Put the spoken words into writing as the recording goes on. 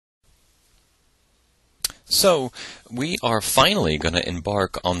So, we are finally going to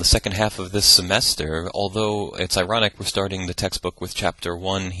embark on the second half of this semester, although it's ironic we're starting the textbook with Chapter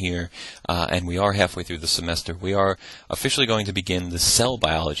 1 here, and we are halfway through the semester. We are officially going to begin the cell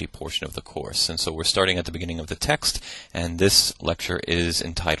biology portion of the course, and so we're starting at the beginning of the text, and this lecture is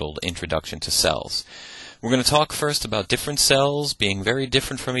entitled Introduction to Cells. We're going to talk first about different cells being very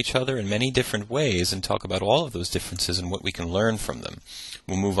different from each other in many different ways and talk about all of those differences and what we can learn from them.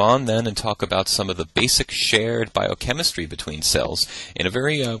 We'll move on then and talk about some of the basic shared biochemistry between cells in a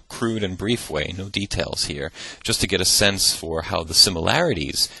very crude and brief way, no details here, just to get a sense for how the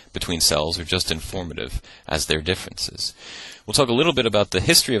similarities between cells are just informative as their differences. We'll talk a little bit about the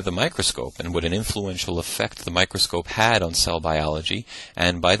history of the microscope and what an influential effect the microscope had on cell biology,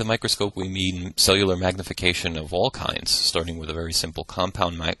 and by the microscope we mean cellular magnification of all kinds, starting with a very simple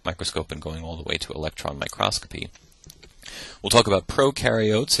compound microscope and going all the way to electron microscopy. We'll talk about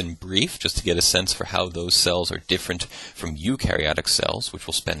prokaryotes in brief, just to get a sense for how those cells are different from eukaryotic cells, which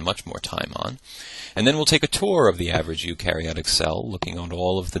we'll spend much more time on. And then we'll take a tour of the average eukaryotic cell, looking at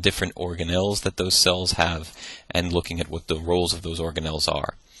all of the different organelles that those cells have, and looking at what the roles of those organelles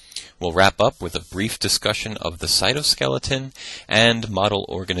are. We'll wrap up with a brief discussion of the cytoskeleton and model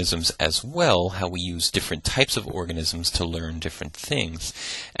organisms as well, how we use different types of organisms to learn different things.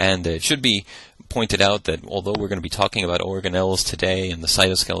 And it should be pointed out that although we're going to be talking about organelles today and the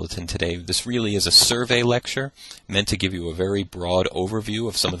cytoskeleton today, this really is a survey lecture meant to give you a very broad overview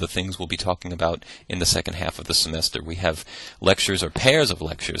of some of the things we'll be talking about in the second half of the semester. We have lectures or pairs of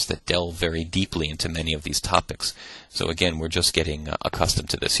lectures that delve very deeply into many of these topics. So again, we're just getting accustomed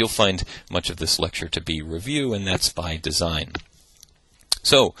to this. You'll find much of this lecture to be review, and that's by design.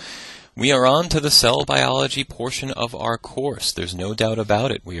 So, we are on to the cell biology portion of our course. There's no doubt about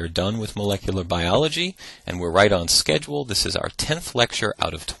it. We are done with molecular biology, and we're right on schedule. This is our 10th lecture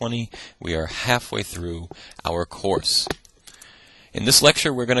out of 20. We are halfway through our course. In this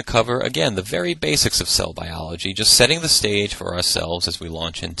lecture, we're going to cover, again, the very basics of cell biology, just setting the stage for ourselves as we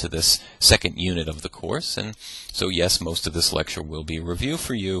launch into this second unit of the course. And so, yes, most of this lecture will be a review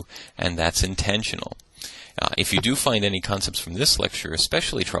for you, and that's intentional. If you do find any concepts from this lecture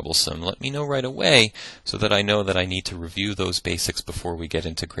especially troublesome, let me know right away so that I know that I need to review those basics before we get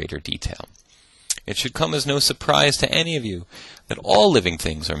into greater detail. It should come as no surprise to any of you that all living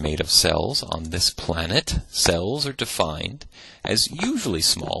things are made of cells on this planet. Cells are defined as usually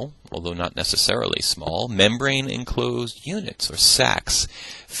small, although not necessarily small, membrane-enclosed units or sacs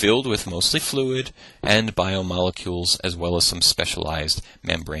filled with mostly fluid and biomolecules as well as some specialized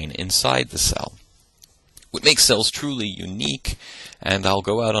membrane inside the cell. What makes cells truly unique, and I'll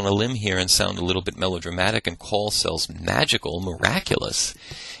go out on a limb here and sound a little bit melodramatic and call cells magical, miraculous,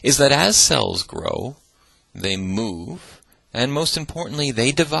 is that as cells grow, they move, and most importantly,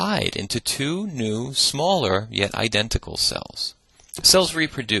 they divide into two new, smaller, yet identical cells. Cells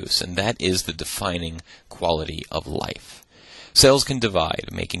reproduce, and that is the defining quality of life. Cells can divide,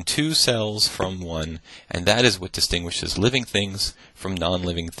 making two cells from one, and that is what distinguishes living things from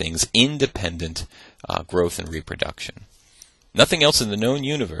non-living things, independent growth and reproduction. Nothing else in the known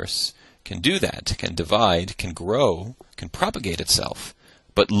universe can do that, can divide, can grow, can propagate itself,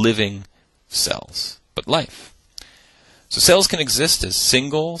 but living cells, but life. So cells can exist as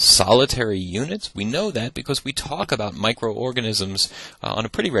single, solitary units. We know that because we talk about microorganisms on a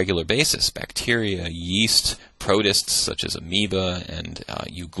pretty regular basis. Bacteria, yeast, protists such as amoeba and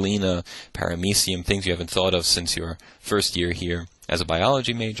euglena, paramecium, things you haven't thought of since your first year here as a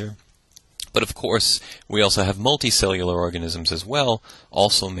biology major. But of course, we also have multicellular organisms as well,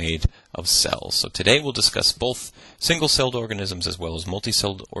 also made of cells. So today we'll discuss both single-celled organisms as well as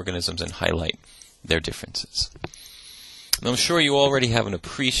multicelled organisms and highlight their differences. I'm sure you already have an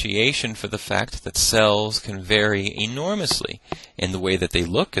appreciation for the fact that cells can vary enormously in the way that they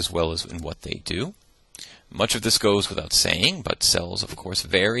look as well as in what they do. Much of this goes without saying, but cells, of course,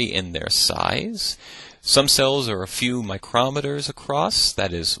 vary in their size. Some cells are a few micrometers across,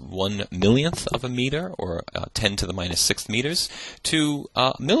 that is 1/millionth of a meter, or 10 to the minus 6 meters, to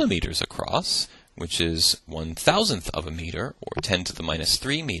millimeters across, which is 1,000th of a meter, or 10 to the minus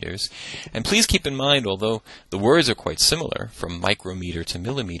 3 meters. And please keep in mind, although the words are quite similar, from micrometer to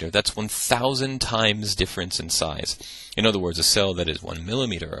millimeter, that's 1,000 times difference in size. In other words, a cell that is 1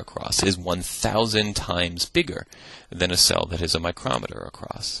 millimeter across is 1,000 times bigger than a cell that is a micrometer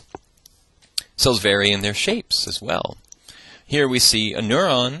across. Cells vary in their shapes as well. Here we see a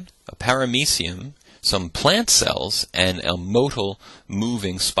neuron, a paramecium, some plant cells, and a motile,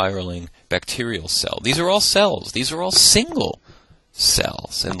 moving, spiraling bacterial cell. These are all cells. These are all single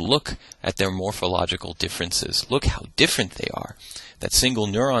cells and look at their morphological differences. Look how different they are. That single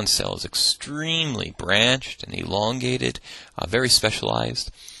neuron cell is extremely branched and elongated, very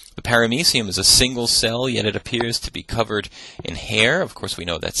specialized. The paramecium is a single cell, yet it appears to be covered in hair. Of course, we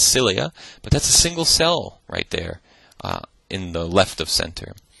know that's cilia, but that's a single cell right there in the left of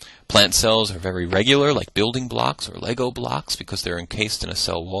center. Plant cells are very regular, like building blocks or Lego blocks, because they're encased in a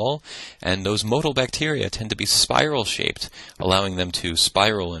cell wall, and those motile bacteria tend to be spiral-shaped, allowing them to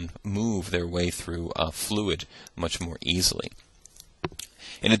spiral and move their way through fluid much more easily.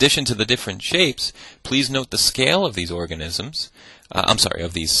 In addition to the different shapes, please note the scale of these organisms.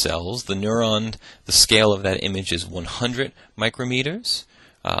 Of these cells. The neuron, the scale of that image is 100 micrometers.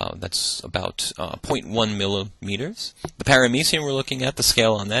 That's about 0.1 millimeters. The paramecium we're looking at, the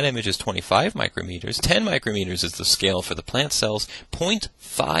scale on that image is 25 micrometers. 10 micrometers is the scale for the plant cells.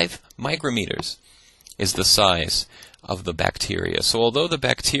 0.5 micrometers is the size of the bacteria. So although the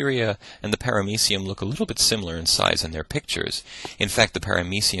bacteria and the paramecium look a little bit similar in size in their pictures, in fact the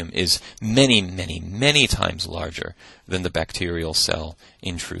paramecium is many, many, many times larger than the bacterial cell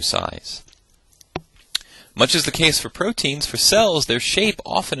in true size. Much is the case for proteins. For cells, their shape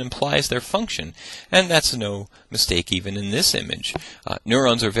often implies their function, and that's no mistake even in this image.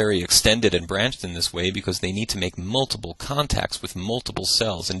 Neurons are very extended and branched in this way because they need to make multiple contacts with multiple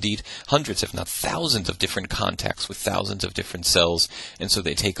cells, indeed hundreds if not thousands of different contacts with thousands of different cells, and so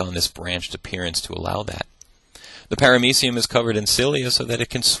they take on this branched appearance to allow that. The paramecium is covered in cilia so that it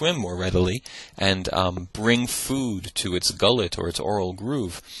can swim more readily and bring food to its gullet or its oral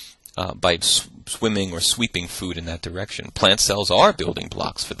groove by swimming or sweeping food in that direction. Plant cells are building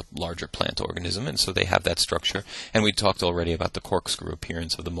blocks for the larger plant organism, and so they have that structure. And we talked already about the corkscrew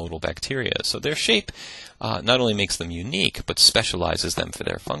appearance of the motile bacteria. So their shape not only makes them unique, but specializes them for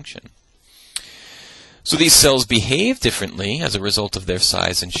their function. So these cells behave differently as a result of their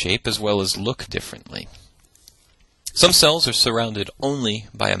size and shape, as well as look differently. Some cells are surrounded only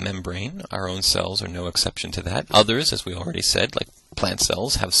by a membrane. Our own cells are no exception to that. Others, as we already said, like plant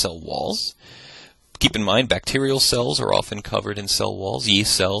cells, have cell walls. Keep in mind, bacterial cells are often covered in cell walls.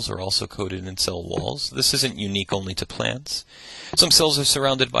 Yeast cells are also coated in cell walls. This isn't unique only to plants. Some cells are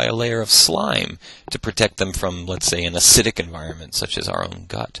surrounded by a layer of slime to protect them from, let's say, an acidic environment, such as our own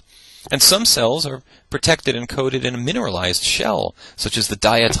gut. And some cells are protected and coated in a mineralized shell, such as the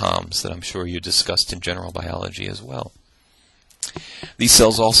diatoms that I'm sure you discussed in general biology as well. These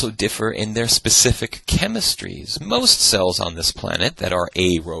cells also differ in their specific chemistries. Most cells on this planet that are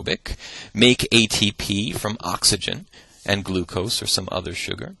aerobic make ATP from oxygen and glucose or some other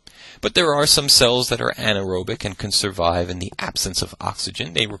sugar. But there are some cells that are anaerobic and can survive in the absence of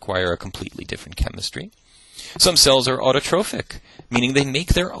oxygen. They require a completely different chemistry. Some cells are autotrophic, meaning they make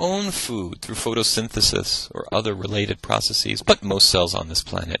their own food through photosynthesis or other related processes. But most cells on this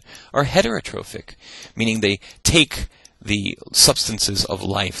planet are heterotrophic, meaning they take the substances of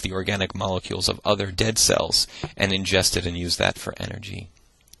life, the organic molecules of other dead cells, and ingest it and use that for energy.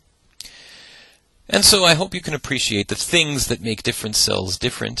 And so I hope you can appreciate the things that make different cells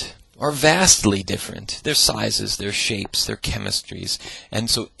different are vastly different. Their sizes, their shapes, their chemistries.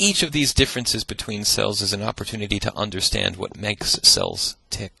 And so each of these differences between cells is an opportunity to understand what makes cells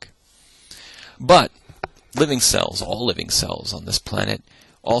tick. But living cells, all living cells on this planet,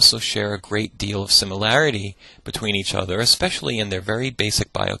 also share a great deal of similarity between each other, especially in their very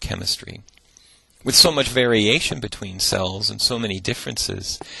basic biochemistry. With so much variation between cells and so many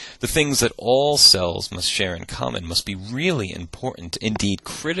differences, the things that all cells must share in common must be really important, indeed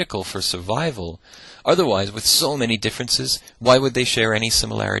critical for survival. Otherwise, with so many differences, why would they share any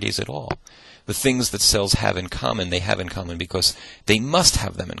similarities at all? The things that cells have in common, they have in common because they must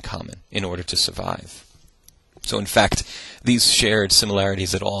have them in common in order to survive. So in fact, these shared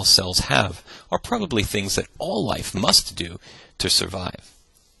similarities that all cells have are probably things that all life must do to survive.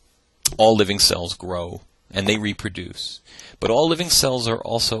 All living cells grow, and they reproduce. But all living cells are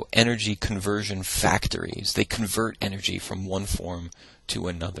also energy conversion factories. They convert energy from one form to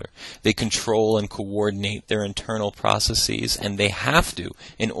another. They control and coordinate their internal processes, and they have to,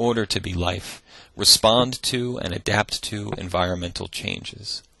 in order to be life, respond to and adapt to environmental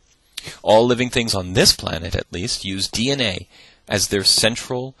changes. All living things on this planet, at least, use DNA as their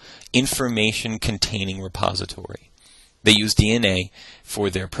central information-containing repository. They use DNA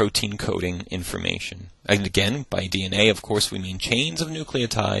for their protein coding information. And again, by DNA, of course, we mean chains of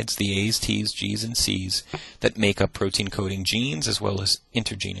nucleotides, the A's, T's, G's, and C's, that make up protein coding genes as well as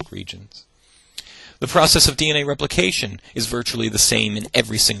intergenic regions. The process of DNA replication is virtually the same in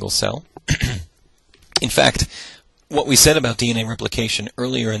every single cell. In fact, what we said about DNA replication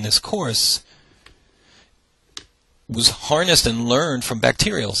earlier in this course was harnessed and learned from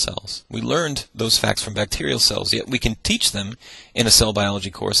bacterial cells. We learned those facts from bacterial cells, yet we can teach them in a cell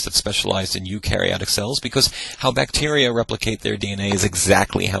biology course that's specialized in eukaryotic cells, because how bacteria replicate their DNA is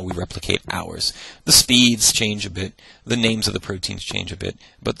exactly how we replicate ours. The speeds change a bit, the names of the proteins change a bit,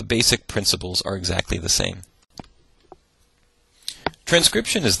 but the basic principles are exactly the same.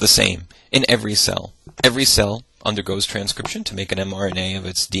 Transcription is the same in every cell. Every cell undergoes transcription to make an mRNA of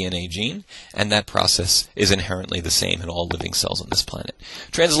its DNA gene, and that process is inherently the same in all living cells on this planet.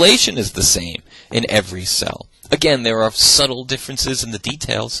 Translation is the same in every cell. Again, there are subtle differences in the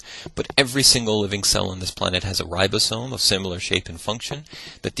details, but every single living cell on this planet has a ribosome of similar shape and function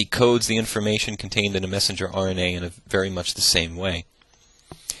that decodes the information contained in a messenger RNA in a very much the same way.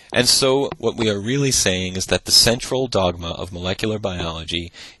 And so what we are really saying is that the central dogma of molecular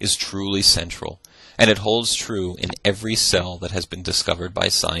biology is truly central, and it holds true in every cell that has been discovered by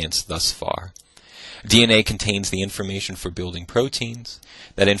science thus far. DNA contains the information for building proteins.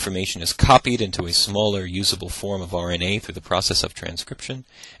 That information is copied into a smaller, usable form of RNA through the process of transcription,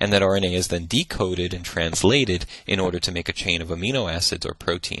 and that RNA is then decoded and translated in order to make a chain of amino acids or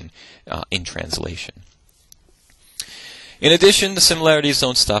protein in translation. In addition, the similarities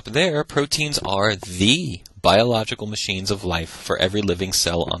don't stop there. Proteins are the biological machines of life for every living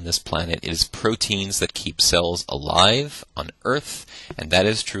cell on this planet. It is proteins that keep cells alive on Earth, and that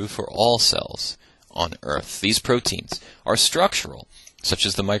is true for all cells on Earth. These proteins are structural, such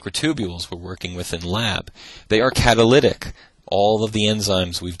as the microtubules we're working with in lab. They are catalytic. All of the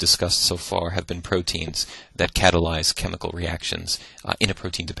enzymes we've discussed so far have been proteins that catalyze chemical reactions in a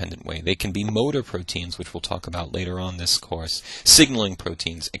protein-dependent way. They can be motor proteins, which we'll talk about later on this course, signaling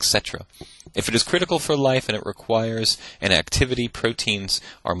proteins, etc. If it is critical for life and it requires an activity, proteins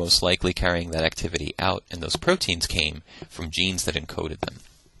are most likely carrying that activity out, and those proteins came from genes that encoded them.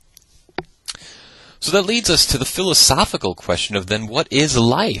 So that leads us to the philosophical question of then what is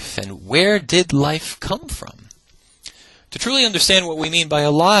life, and where did life come from? To truly understand what we mean by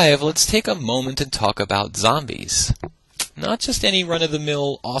alive, let's take a moment and talk about zombies. Not just any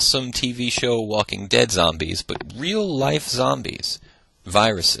run-of-the-mill, awesome TV show Walking Dead zombies, but real-life zombies.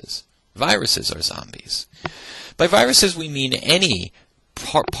 Viruses. Viruses are zombies. By viruses, we mean any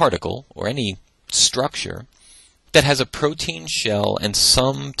particle or any structure that has a protein shell and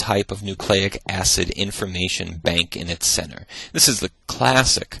some type of nucleic acid information bank in its center. This is the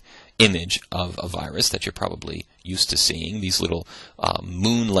classic image of a virus that you're probably used to seeing, these little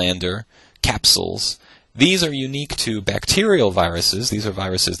moonlander capsules. These are unique to bacterial viruses. These are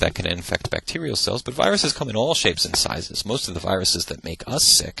viruses that can infect bacterial cells, but viruses come in all shapes and sizes. Most of the viruses that make us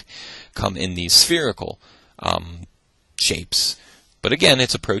sick come in these spherical shapes. But again,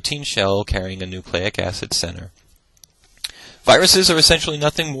 it's a protein shell carrying a nucleic acid center. Viruses are essentially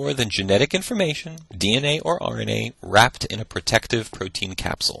nothing more than genetic information, DNA or RNA, wrapped in a protective protein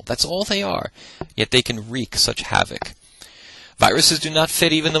capsule. That's all they are, yet they can wreak such havoc. Viruses do not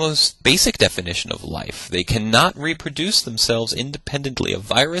fit even the most basic definition of life. They cannot reproduce themselves independently. A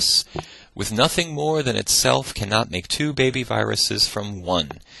virus, with nothing more than itself, cannot make two baby viruses from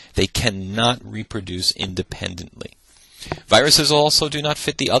one. They cannot reproduce independently. Viruses also do not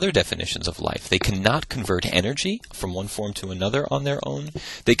fit the other definitions of life. They cannot convert energy from one form to another on their own.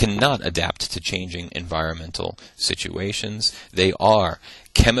 They cannot adapt to changing environmental situations. They are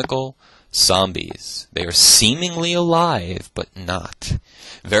chemical zombies. They are seemingly alive, but not.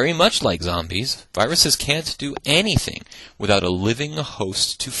 Very much like zombies, viruses can't do anything without a living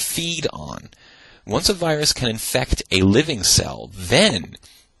host to feed on. Once a virus can infect a living cell, then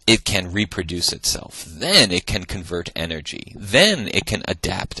it can reproduce itself. Then it can convert energy. Then it can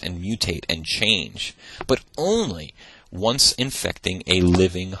adapt and mutate and change. But only once infecting a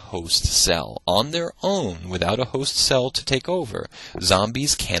living host cell. On their own, without a host cell to take over,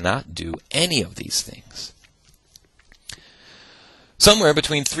 zombies cannot do any of these things. Somewhere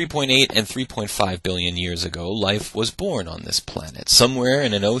between 3.8 and 3.5 billion years ago, life was born on this planet. Somewhere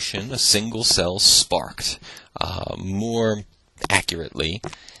in an ocean, a single cell sparked. More accurately,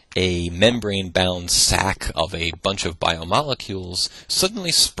 a membrane-bound sac of a bunch of biomolecules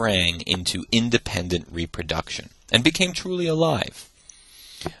suddenly sprang into independent reproduction and became truly alive.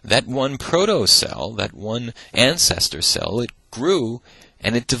 That one protocell, that one ancestor cell, it grew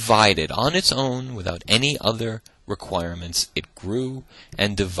and it divided on its own without any other requirements. It grew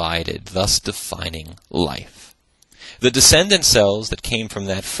and divided, thus defining life. The descendant cells that came from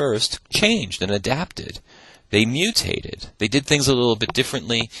that first changed and adapted. They mutated. They did things a little bit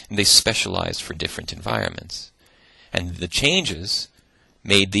differently, and they specialized for different environments. And the changes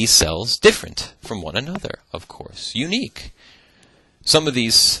made these cells different from one another, of course, unique. Some of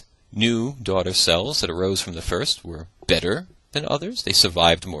these New daughter cells that arose from the first were better than others. They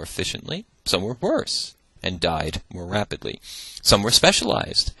survived more efficiently. Some were worse and died more rapidly. Some were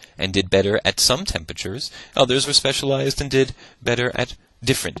specialized and did better at some temperatures. Others were specialized and did better at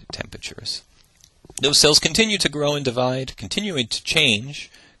different temperatures. Those cells continued to grow and divide, continued to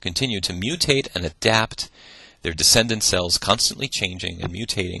change, continued to mutate and adapt, their descendant cells constantly changing and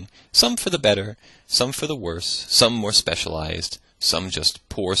mutating, some for the better, some for the worse, some more specialized, some just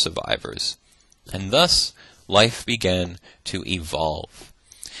poor survivors. And thus, life began to evolve.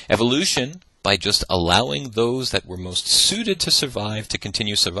 Evolution, by just allowing those that were most suited to survive to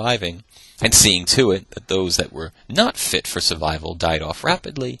continue surviving, and seeing to it that those that were not fit for survival died off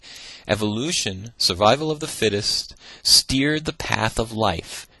rapidly, evolution, survival of the fittest, steered the path of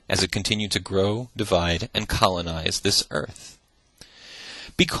life as it continued to grow, divide, and colonize this earth.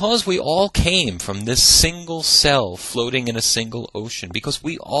 Because we all came from this single cell floating in a single ocean, because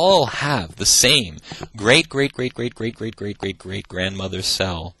we all have the same great-great-great-great-great-great-great-great-grandmother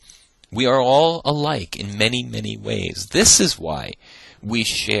cell, we are all alike in many, many ways. This is why we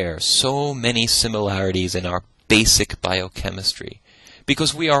share so many similarities in our basic biochemistry,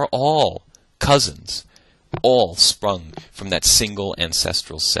 because we are all cousins, all sprung from that single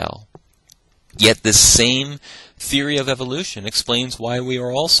ancestral cell. Yet this same theory of evolution explains why we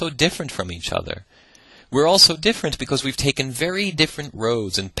are all so different from each other. We're all so different because we've taken very different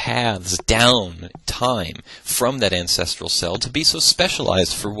roads and paths down time from that ancestral cell to be so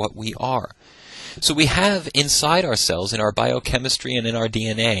specialized for what we are. So we have inside ourselves, in our biochemistry and in our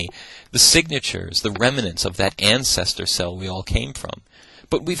DNA, the signatures, the remnants of that ancestor cell we all came from.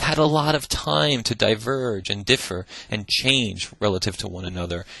 But we've had a lot of time to diverge and differ and change relative to one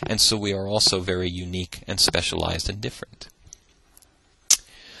another, and so we are also very unique and specialized and different.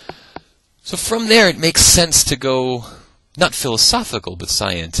 So from there it makes sense to go, not philosophical, but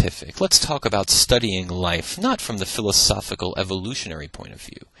scientific. Let's talk about studying life, not from the philosophical evolutionary point of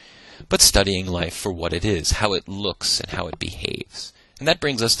view, but studying life for what it is, how it looks, and how it behaves. And that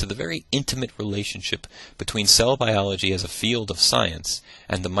brings us to the very intimate relationship between cell biology as a field of science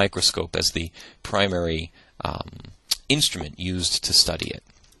and the microscope as the primary instrument used to study it.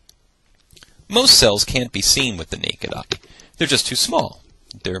 Most cells can't be seen with the naked eye. They're just too small.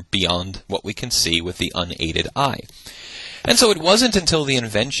 They're beyond what we can see with the unaided eye. And so it wasn't until the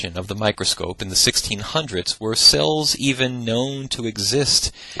invention of the microscope in the 1600s were cells even known to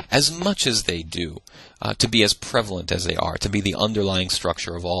exist as much as they do, to be as prevalent as they are, to be the underlying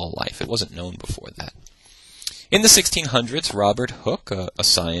structure of all life. It wasn't known before that. In the 1600s, Robert Hooke, a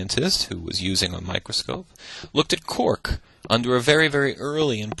scientist who was using a microscope, looked at cork under a very, very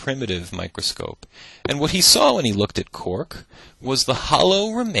early and primitive microscope. And what he saw when he looked at cork was the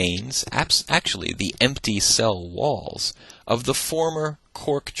hollow remains, actually the empty cell walls, of the former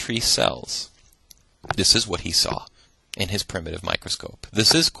cork tree cells. This is what he saw in his primitive microscope.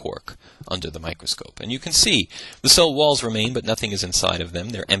 This is cork under the microscope. And you can see the cell walls remain, but nothing is inside of them.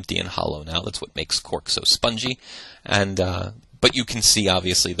 They're empty and hollow now. That's what makes cork so spongy. But you can see,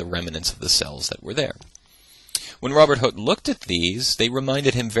 obviously, the remnants of the cells that were there. When Robert Hooke looked at these, they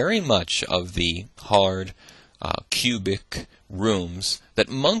reminded him very much of the hard, cubic rooms that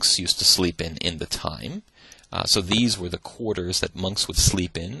monks used to sleep in the time. So these were the quarters that monks would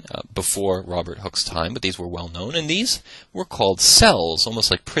sleep in before Robert Hooke's time, but these were well known, and these were called cells,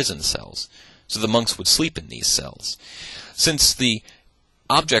 almost like prison cells. So the monks would sleep in these cells. Since the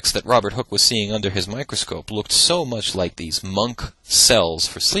objects that Robert Hooke was seeing under his microscope looked so much like these monk cells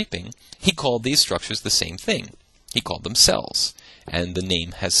for sleeping, he called these structures the same thing. He called them cells, and the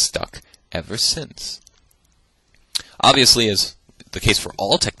name has stuck ever since. Obviously, as the case for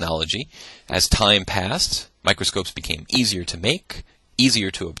all technology, as time passed, microscopes became easier to make,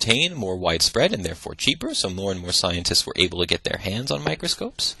 easier to obtain, more widespread, and therefore cheaper, so more and more scientists were able to get their hands on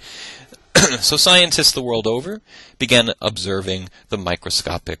microscopes. So scientists the world over began observing the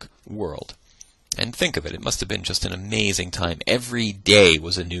microscopic world. And think of it, it must have been just an amazing time. Every day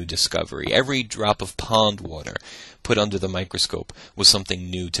was a new discovery. Every drop of pond water put under the microscope was something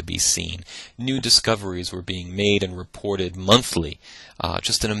new to be seen. New discoveries were being made and reported monthly.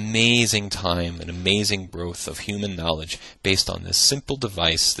 Just an amazing time, an amazing growth of human knowledge based on this simple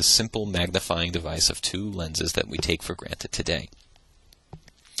device, this simple magnifying device of two lenses that we take for granted today.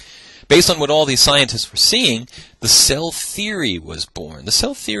 Based on what all these scientists were seeing, the cell theory was born. The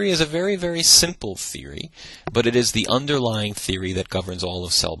cell theory is a very, very simple theory, but it is the underlying theory that governs all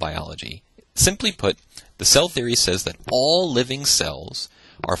of cell biology. Simply put, the cell theory says that all living cells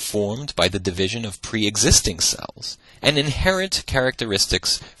are formed by the division of pre-existing cells and inherit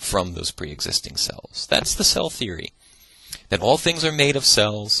characteristics from those pre-existing cells. That's the cell theory. that all things are made of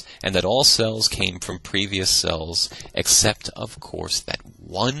cells, and that all cells came from previous cells, except, of course, that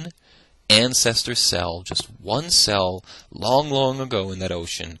one ancestor cell, just one cell, long, long ago in that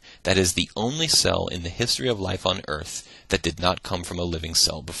ocean, that is the only cell in the history of life on Earth that did not come from a living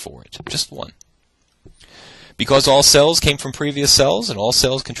cell before it. Just one. Because all cells came from previous cells, and all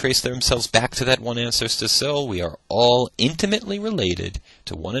cells can trace themselves back to that one ancestor cell, we are all intimately related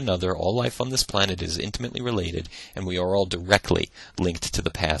to one another. All life on this planet is intimately related, and we are all directly linked to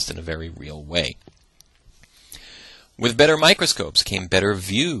the past in a very real way. With better microscopes came better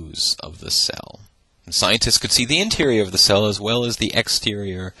views of the cell. And scientists could see the interior of the cell as well as the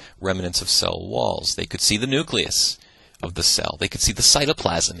exterior remnants of cell walls. They could see the nucleus of the cell. They could see the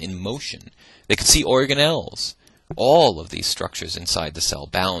cytoplasm in motion. They could see organelles, all of these structures inside the cell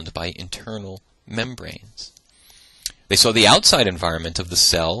bound by internal membranes. They saw the outside environment of the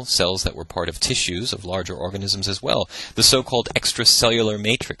cell, cells that were part of tissues of larger organisms as well, the so-called extracellular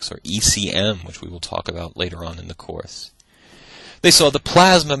matrix, or ECM, which we will talk about later on in the course. They saw the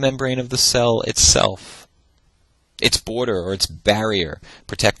plasma membrane of the cell itself, its border or its barrier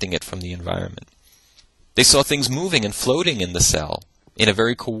protecting it from the environment. They saw things moving and floating in the cell in a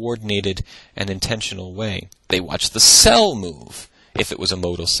very coordinated and intentional way. They watched the cell move, if it was a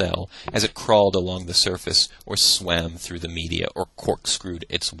modal cell, as it crawled along the surface or swam through the media or corkscrewed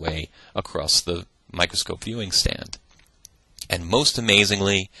its way across the microscope viewing stand. And most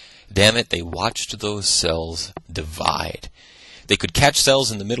amazingly, damn it, they watched those cells divide. They could catch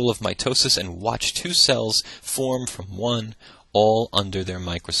cells in the middle of mitosis and watch two cells form from one, all under their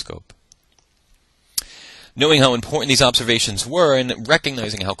microscope. Knowing how important these observations were and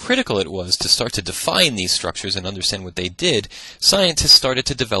recognizing how critical it was to start to define these structures and understand what they did, scientists started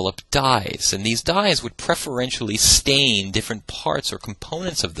to develop dyes. And these dyes would preferentially stain different parts or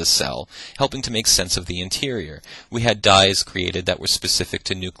components of the cell, helping to make sense of the interior. We had dyes created that were specific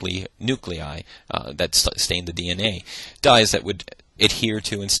to nuclei that stained the DNA. Dyes that would adhere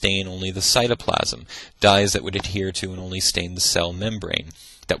to and stain only the cytoplasm. Dyes that would adhere to and only stain the cell membrane.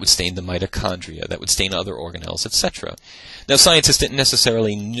 That would stain the mitochondria, that would stain other organelles, etc. Now, scientists didn't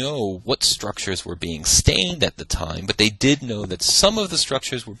necessarily know what structures were being stained at the time, but they did know that some of the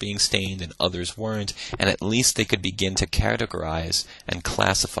structures were being stained and others weren't, and at least they could begin to categorize and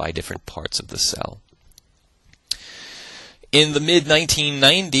classify different parts of the cell. In the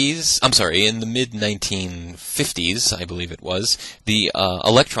mid-1950s, I believe it was, the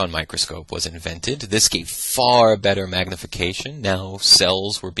electron microscope was invented. This gave far better magnification. Now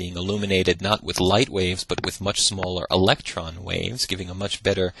cells were being illuminated not with light waves, but with much smaller electron waves, giving a much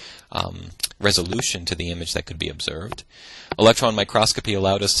better resolution to the image that could be observed. Electron microscopy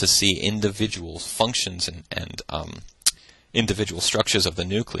allowed us to see individual functions and individual structures of the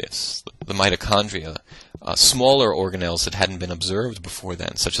nucleus, the mitochondria, smaller organelles that hadn't been observed before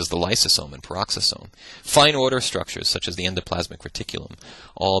then, such as the lysosome and peroxisome. Fine order structures, such as the endoplasmic reticulum,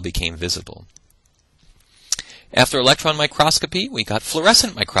 all became visible. After electron microscopy, we got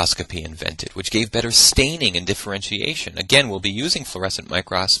fluorescent microscopy invented, which gave better staining and differentiation. Again, we'll be using fluorescent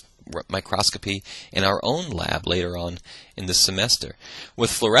microscopy in our own lab later on in this semester. With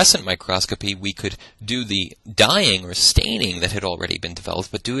fluorescent microscopy, we could do the dyeing or staining that had already been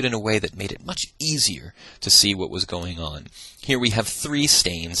developed, but do it in a way that made it much easier to see what was going on. Here we have three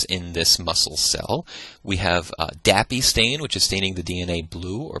stains in this muscle cell. We have DAPI stain, which is staining the DNA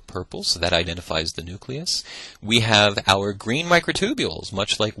blue or purple, so that identifies the nucleus. We have our green microtubules,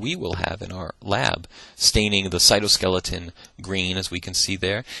 much like we will have in our lab, staining the cytoskeleton green, as we can see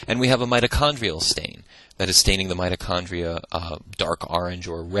there. And we have a mitochondrial stain, that is staining the mitochondria dark orange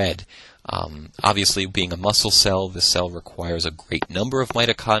or red. Obviously, being a muscle cell, this cell requires a great number of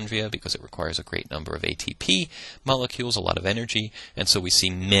mitochondria because it requires a great number of ATP molecules, a lot of energy, and so we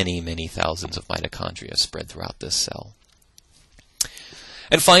see many, many thousands of mitochondria spread throughout this cell.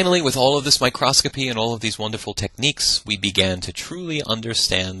 And finally, with all of this microscopy and all of these wonderful techniques, we began to truly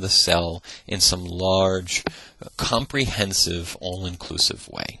understand the cell in some large, comprehensive, all-inclusive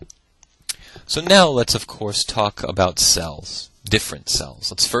way. So now let's, of course, talk about cells, different cells.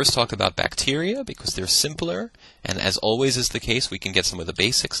 Let's first talk about bacteria because they're simpler, and as always is the case, we can get some of the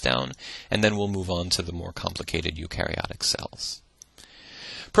basics down, and then we'll move on to the more complicated eukaryotic cells.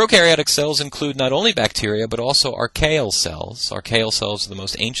 Prokaryotic cells include not only bacteria, but also archaeal cells. Archaeal cells are the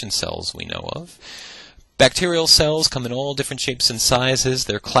most ancient cells we know of. Bacterial cells come in all different shapes and sizes.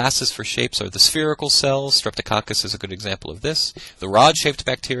 Their classes for shapes are the spherical cells. Streptococcus is a good example of this. The rod-shaped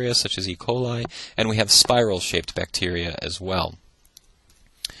bacteria, such as E. coli, and we have spiral-shaped bacteria as well.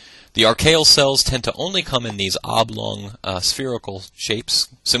 The archaeal cells tend to only come in these oblong spherical shapes,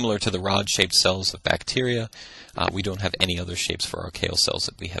 similar to the rod-shaped cells of bacteria. We don't have any other shapes for archaeal cells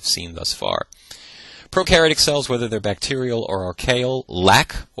that we have seen thus far. Prokaryotic cells, whether they're bacterial or archaeal,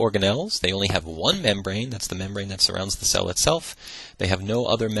 lack organelles. They only have one membrane. That's the membrane that surrounds the cell itself. They have no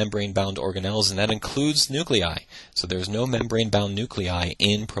other membrane-bound organelles, and that includes nuclei. So there's no membrane-bound nuclei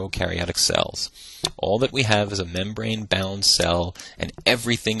in prokaryotic cells. All that we have is a membrane-bound cell and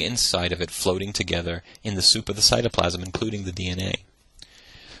everything inside of it floating together in the soup of the cytoplasm, including the DNA.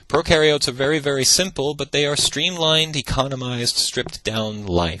 Prokaryotes are very, very simple, but they are streamlined, economized, stripped-down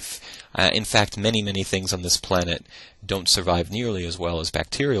life. In fact, many, many things on this planet don't survive nearly as well as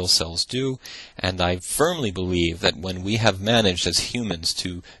bacterial cells do, and I firmly believe that when we have managed as humans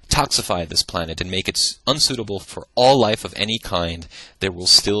to toxify this planet and make it unsuitable for all life of any kind, there will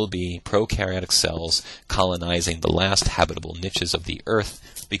still be prokaryotic cells colonizing the last habitable niches of the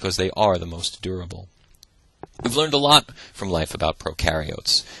Earth because they are the most durable. We've learned a lot from life about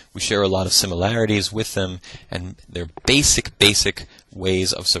prokaryotes. We share a lot of similarities with them, and their basic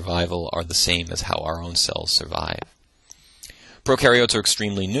ways of survival are the same as how our own cells survive. Prokaryotes are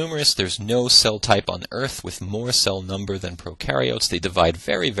extremely numerous. There's no cell type on Earth with more cell number than prokaryotes. They divide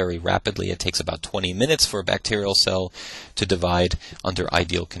very, very rapidly. It takes about 20 minutes for a bacterial cell to divide under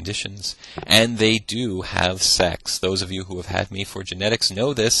ideal conditions. And they do have sex. Those of you who have had me for genetics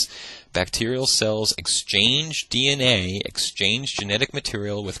know this. Bacterial cells exchange DNA, exchange genetic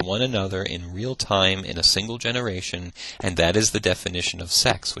material with one another in real time in a single generation, and that is the definition of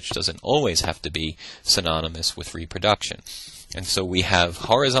sex, which doesn't always have to be synonymous with reproduction. And so we have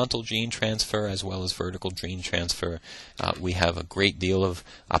horizontal gene transfer as well as vertical gene transfer. We have a great deal of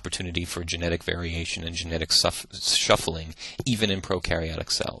opportunity for genetic variation and genetic shuffling, even in prokaryotic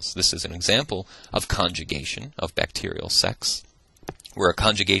cells. This is an example of conjugation of bacterial sex, where a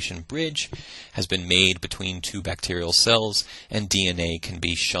conjugation bridge has been made between two bacterial cells, and DNA can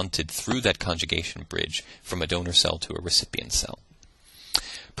be shunted through that conjugation bridge from a donor cell to a recipient cell.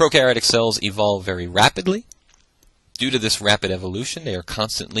 Prokaryotic cells evolve very rapidly. Due to this rapid evolution, they are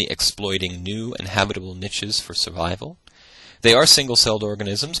constantly exploiting new and habitable niches for survival. They are single-celled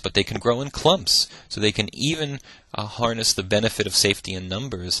organisms, but they can grow in clumps, so they can even harness the benefit of safety in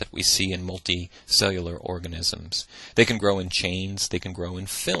numbers that we see in multicellular organisms. They can grow in chains, they can grow in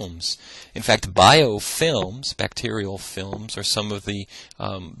films. In fact, biofilms, bacterial films, are some of the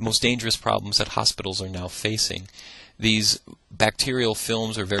most dangerous problems that hospitals are now facing. These bacterial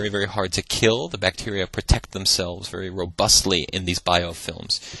films are very, very hard to kill. The bacteria protect themselves very robustly in these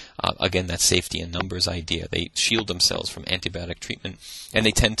biofilms. Again, that safety in numbers idea. They shield themselves from antibiotic treatment, and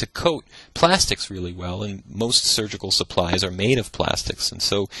they tend to coat plastics really well, and most surgical supplies are made of plastics. And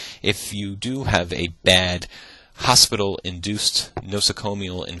so if you do have a bad hospital-induced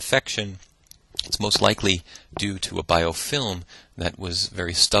nosocomial infection, it's most likely due to a biofilm that was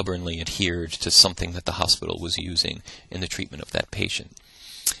very stubbornly adhered to something that the hospital was using in the treatment of that patient.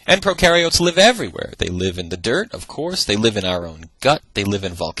 And prokaryotes live everywhere. They live in the dirt, of course. They live in our own gut. They live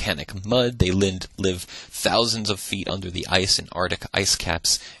in volcanic mud. They live thousands of feet under the ice in Arctic ice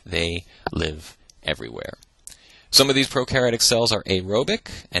caps. They live everywhere. Some of these prokaryotic cells are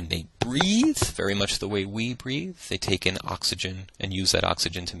aerobic, and they breathe very much the way we breathe. They take in oxygen and use that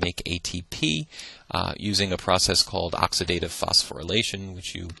oxygen to make ATP using a process called oxidative phosphorylation,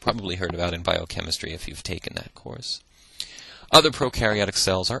 which you probably heard about in biochemistry if you've taken that course. Other prokaryotic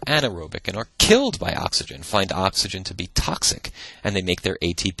cells are anaerobic and are killed by oxygen, find oxygen to be toxic, and they make their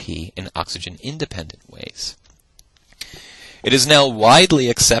ATP in oxygen-independent ways. It is now widely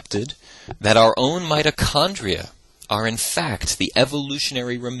accepted that our own mitochondria are in fact the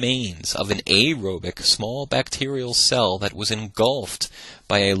evolutionary remains of an aerobic small bacterial cell that was engulfed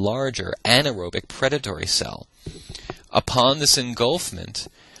by a larger anaerobic predatory cell. Upon this engulfment,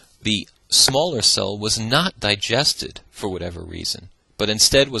 the smaller cell was not digested for whatever reason, but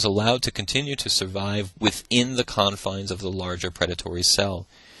instead was allowed to continue to survive within the confines of the larger predatory cell.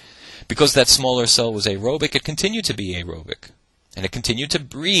 Because that smaller cell was aerobic, it continued to be aerobic, and it continued to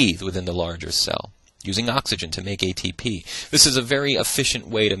breathe within the larger cell, using oxygen to make ATP. This is a very efficient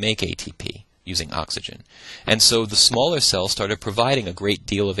way to make ATP, using oxygen. And so the smaller cell started providing a great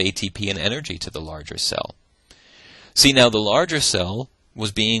deal of ATP and energy to the larger cell. See, now the larger cell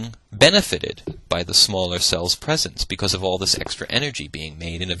was being benefited by the smaller cell's presence because of all this extra energy being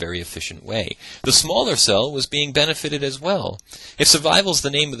made in a very efficient way. The smaller cell was being benefited as well. If survival is the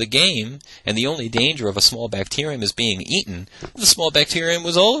name of the game, and the only danger of a small bacterium is being eaten, the small bacterium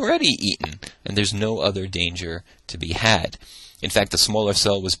was already eaten, and there's no other danger to be had. In fact, the smaller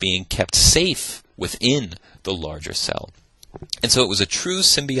cell was being kept safe within the larger cell. And so it was a true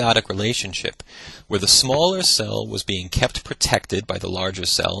symbiotic relationship where the smaller cell was being kept protected by the larger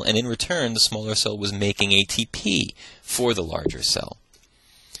cell, and in return the smaller cell was making ATP for the larger cell.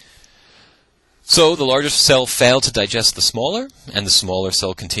 So the larger cell failed to digest the smaller, and the smaller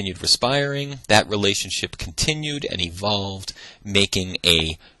cell continued respiring. That relationship continued and evolved, making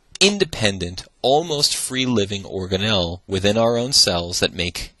a independent, almost free-living organelle within our own cells that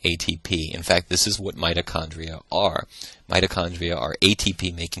make ATP. In fact, this is what mitochondria are. Mitochondria are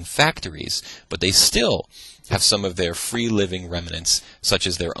ATP-making factories, but they still have some of their free-living remnants, such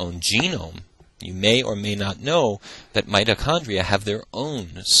as their own genome. You may or may not know that mitochondria have their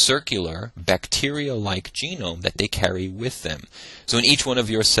own circular, bacteria-like genome that they carry with them. So in each one of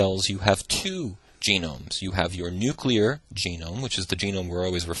your cells, you have two genomes. You have your nuclear genome, which is the genome we're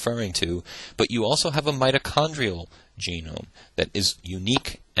always referring to, but you also have a mitochondrial genome that is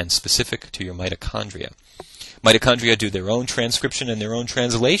unique and specific to your mitochondria. Mitochondria do their own transcription and their own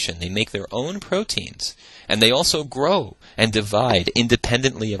translation. They make their own proteins, and they also grow and divide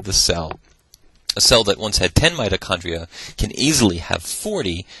independently of the cell. A cell that once had 10 mitochondria can easily have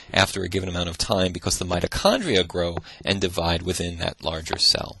 40 after a given amount of time because the mitochondria grow and divide within that larger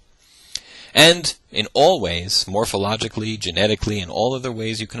cell. And in all ways, morphologically, genetically, and all other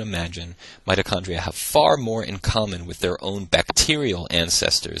ways you can imagine, mitochondria have far more in common with their own bacterial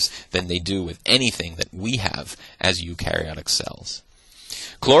ancestors than they do with anything that we have as eukaryotic cells.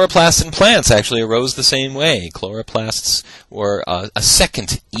 Chloroplasts in plants actually arose the same way. Chloroplasts were a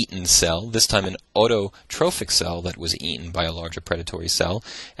second eaten cell, this time an autotrophic cell that was eaten by a larger predatory cell.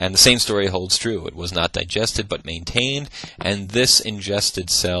 And the same story holds true. It was not digested but maintained, and this ingested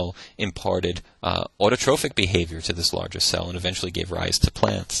cell imparted autotrophic behavior to this larger cell and eventually gave rise to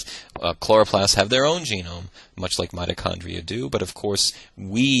plants. Chloroplasts have their own genome, much like mitochondria do, but of course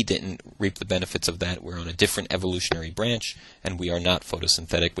we didn't reap the benefits of that. We're on a different evolutionary branch, and we are not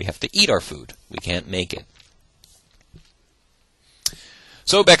photosynthetic. We have to eat our food. We can't make it.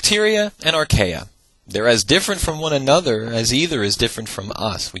 So bacteria and archaea. They're as different from one another as either is different from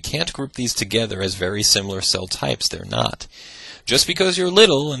us. We can't group these together as very similar cell types. They're not. Just because you're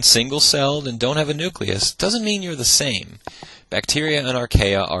little and single-celled and don't have a nucleus doesn't mean you're the same. Bacteria and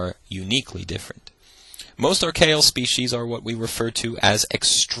archaea are uniquely different. Most archaeal species are what we refer to as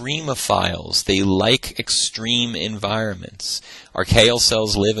extremophiles. They like extreme environments. Archaeal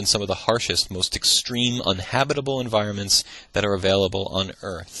cells live in some of the harshest, most extreme, uninhabitable environments that are available on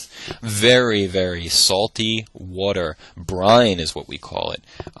Earth. Very, very salty water. Brine is what we call it.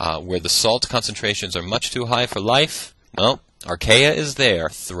 Where the salt concentrations are much too high for life, well, archaea is there,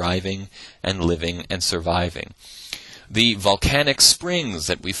 thriving and living and surviving. The volcanic springs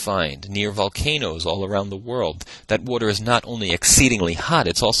that we find near volcanoes all around the world, that water is not only exceedingly hot,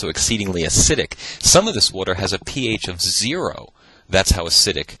 it's also exceedingly acidic. Some of this water has a pH of 0. That's how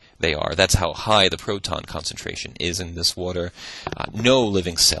acidic they are. That's how high the proton concentration is in this water. No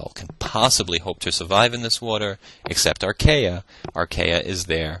living cell can possibly hope to survive in this water except archaea. Archaea is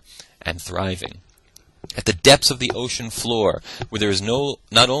there and thriving. At the depths of the ocean floor, where there is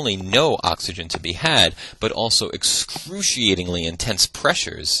not only no oxygen to be had, but also excruciatingly intense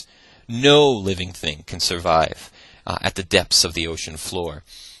pressures, no living thing can survive at the depths of the ocean floor.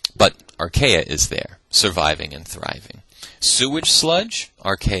 But archaea is there, surviving and thriving. Sewage sludge,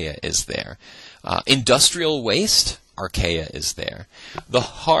 archaea is there. Industrial waste, archaea is there. The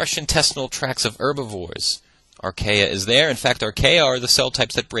harsh intestinal tracts of herbivores, archaea is there. In fact, archaea are the cell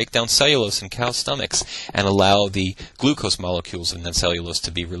types that break down cellulose in cow stomachs and allow the glucose molecules in that cellulose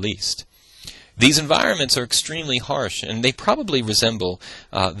to be released. These environments are extremely harsh, and they probably resemble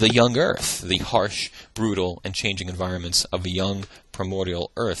the young Earth, the harsh, brutal, and changing environments of a young primordial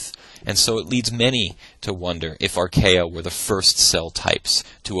Earth. And so it leads many to wonder if archaea were the first cell types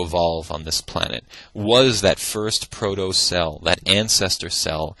to evolve on this planet. Was that first proto-cell, that ancestor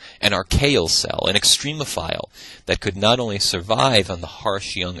cell, an archaeal cell, an extremophile, that could not only survive on the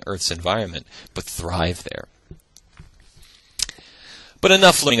harsh young Earth's environment, but thrive there? But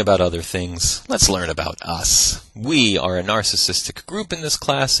enough learning about other things. Let's learn about us. We are a narcissistic group in this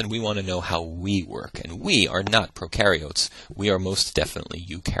class, and we want to know how we work. And we are not prokaryotes. We are most definitely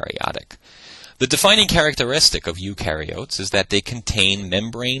eukaryotic. The defining characteristic of eukaryotes is that they contain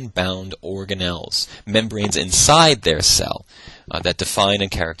membrane-bound organelles, membranes inside their cell, that define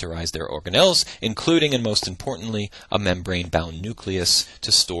and characterize their organelles, including, and most importantly, a membrane-bound nucleus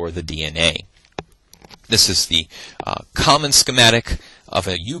to store the DNA. This is the common schematic of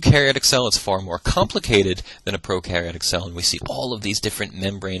a eukaryotic cell. It's far more complicated than a prokaryotic cell, and we see all of these different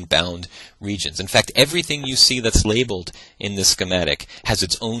membrane-bound regions. In fact, everything you see that's labeled in this schematic has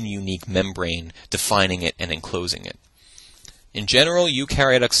its own unique membrane defining it and enclosing it. In general,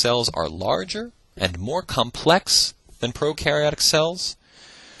 eukaryotic cells are larger and more complex than prokaryotic cells.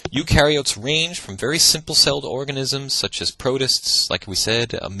 Eukaryotes range from very simple-celled organisms such as protists, like we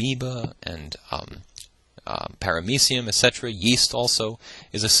said, amoeba and paramecium, etc. Yeast also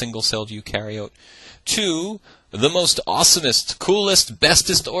is a single-celled eukaryote, to the most awesomest, coolest,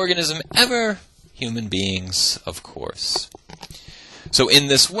 bestest organism ever, human beings, of course. So in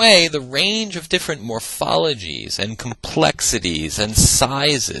this way, the range of different morphologies and complexities and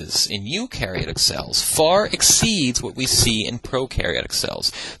sizes in eukaryotic cells far exceeds what we see in prokaryotic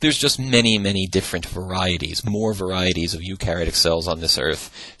cells. There's just many, many different varieties, more varieties of eukaryotic cells on this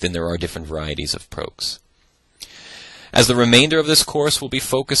earth than there are different varieties of prokes. As the remainder of this course will be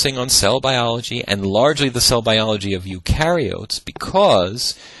focusing on cell biology and largely the cell biology of eukaryotes,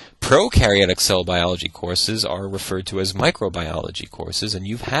 because prokaryotic cell biology courses are referred to as microbiology courses, and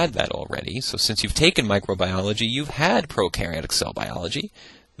you've had that already. So since you've taken microbiology, you've had prokaryotic cell biology.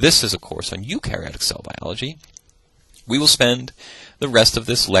 This is a course on eukaryotic cell biology. We will spend the rest of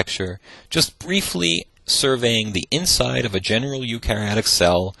this lecture just briefly surveying the inside of a general eukaryotic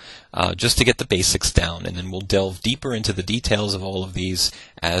cell, just to get the basics down, and then we'll delve deeper into the details of all of these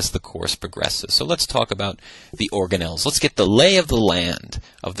as the course progresses. So let's talk about the organelles. Let's get the lay of the land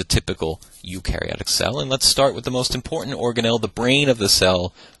of the typical eukaryotic cell, and let's start with the most important organelle, the brain of the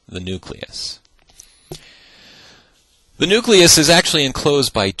cell, the nucleus. The nucleus is actually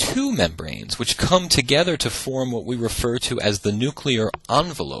enclosed by two membranes which come together to form what we refer to as the nuclear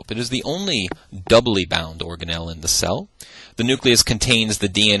envelope. It is the only doubly bound organelle in the cell. The nucleus contains the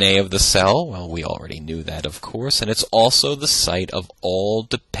DNA of the cell. Well, we already knew that, of course, and it's also the site of all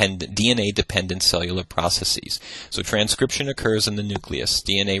DNA-dependent cellular processes. So transcription occurs in the nucleus.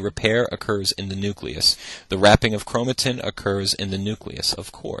 DNA repair occurs in the nucleus. The wrapping of chromatin occurs in the nucleus,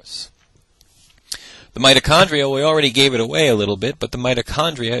 of course. The mitochondria, we already gave it away a little bit, but the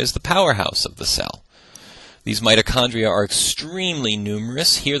mitochondria is the powerhouse of the cell. These mitochondria are extremely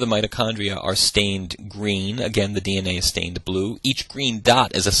numerous. Here the mitochondria are stained green. Again, the DNA is stained blue. Each green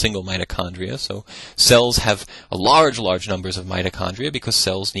dot is a single mitochondria, so cells have large numbers of mitochondria because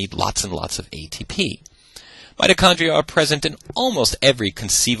cells need lots and lots of ATP. Mitochondria are present in almost every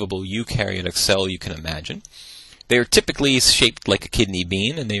conceivable eukaryotic cell you can imagine. They are typically shaped like a kidney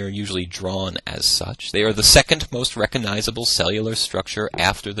bean, and they are usually drawn as such. They are the second most recognizable cellular structure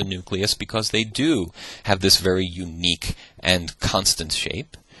after the nucleus because they do have this very unique and constant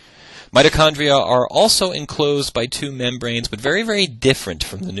shape. Mitochondria are also enclosed by two membranes, but very, very different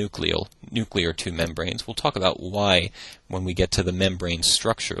from the nuclear two membranes. We'll talk about why when we get to the membrane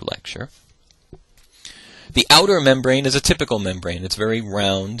structure lecture. The outer membrane is a typical membrane. It's very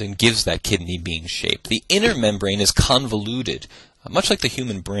round and gives that kidney bean shape. The inner membrane is convoluted, much like the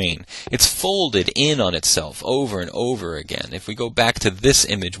human brain. It's folded in on itself over and over again. If we go back to this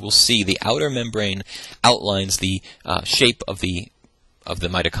image, we'll see the outer membrane outlines the shape of the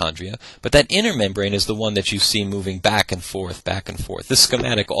mitochondria, but that inner membrane is the one that you see moving back and forth, back and forth. This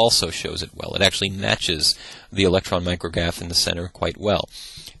schematic also shows it well. It actually matches the electron micrograph in the center quite well.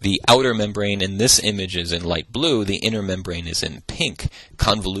 The outer membrane in this image is in light blue. The inner membrane is in pink,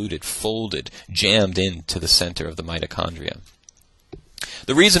 convoluted, folded, jammed into the center of the mitochondria.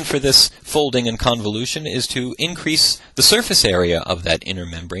 The reason for this folding and convolution is to increase the surface area of that inner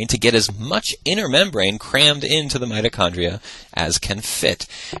membrane to get as much inner membrane crammed into the mitochondria as can fit.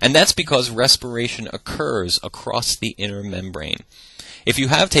 And that's because respiration occurs across the inner membrane. If you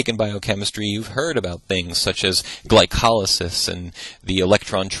have taken biochemistry, you've heard about things such as glycolysis and the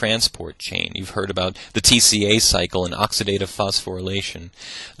electron transport chain. You've heard about the TCA cycle and oxidative phosphorylation.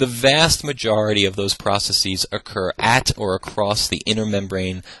 The vast majority of those processes occur at or across the inner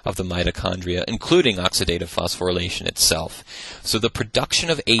membrane of the mitochondria, including oxidative phosphorylation itself. So the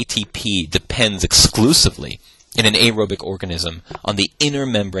production of ATP depends exclusively in an aerobic organism on the inner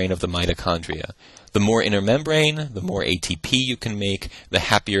membrane of the mitochondria. The more inner membrane, the more ATP you can make, the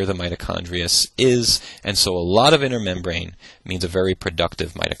happier the mitochondria is, and so a lot of inner membrane means a very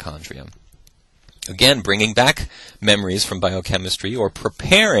productive mitochondria. Again, bringing back memories from biochemistry or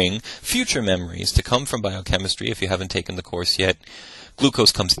preparing future memories to come from biochemistry if you haven't taken the course yet.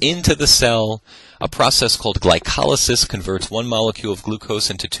 Glucose comes into the cell. A process called glycolysis converts one molecule of glucose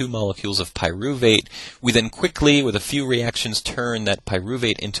into two molecules of pyruvate. We then quickly, with a few reactions, turn that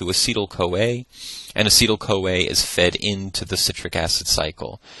pyruvate into acetyl-CoA, and acetyl-CoA is fed into the citric acid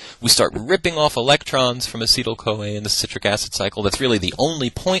cycle. We start ripping off electrons from acetyl-CoA in the citric acid cycle. That's really the only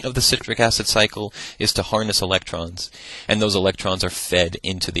point of the citric acid cycle, is to harness electrons, and those electrons are fed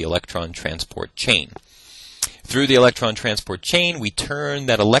into the electron transport chain. Through the electron transport chain, we turn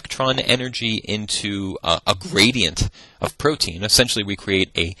that electron energy into a gradient of protein. Essentially, we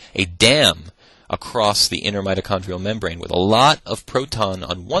create a dam across the inner mitochondrial membrane with a lot of proton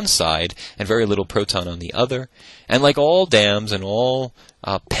on one side and very little proton on the other. And like all dams and all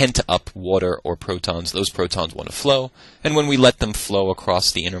pent-up water or protons, those protons want to flow. And when we let them flow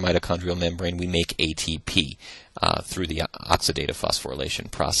across the inner mitochondrial membrane, we make ATP through the oxidative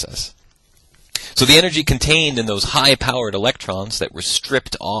phosphorylation process. So the energy contained in those high-powered electrons that were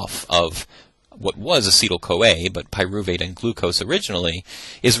stripped off of what was acetyl-CoA, but pyruvate and glucose originally,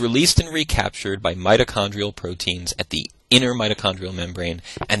 is released and recaptured by mitochondrial proteins at the inner mitochondrial membrane,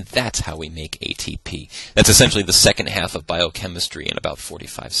 and that's how we make ATP. That's essentially the second half of biochemistry in about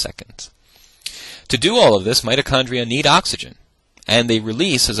 45 seconds. To do all of this, mitochondria need oxygen, and they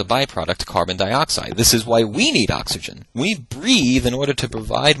release as a byproduct carbon dioxide. This is why we need oxygen. We breathe in order to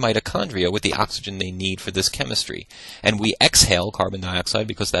provide mitochondria with the oxygen they need for this chemistry. And we exhale carbon dioxide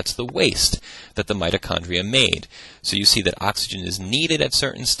because that's the waste that the mitochondria made. So you see that oxygen is needed at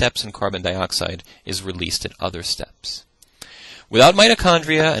certain steps and carbon dioxide is released at other steps. Without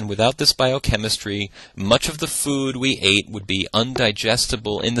mitochondria and without this biochemistry, much of the food we ate would be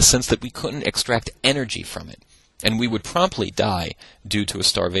undigestible in the sense that we couldn't extract energy from it. And we would promptly die due to a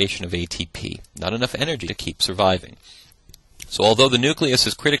starvation of ATP, not enough energy to keep surviving. So although the nucleus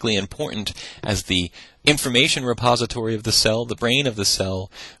is critically important as the information repository of the cell, the brain of the cell,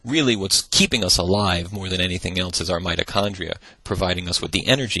 really what's keeping us alive more than anything else is our mitochondria, providing us with the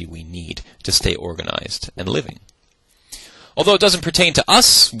energy we need to stay organized and living. Although it doesn't pertain to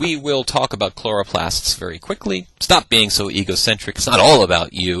us, we will talk about chloroplasts very quickly. Stop being so egocentric. It's not all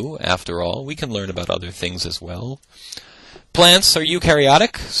about you, after all. We can learn about other things as well. Plants are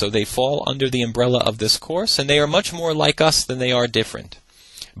eukaryotic, so they fall under the umbrella of this course, and they are much more like us than they are different.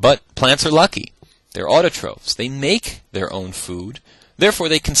 But plants are lucky. They're autotrophs. They make their own food. Therefore,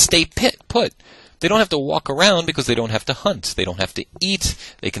 they can stay put. They don't have to walk around because they don't have to hunt. They don't have to eat.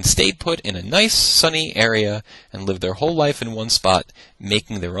 They can stay put in a nice sunny area and live their whole life in one spot,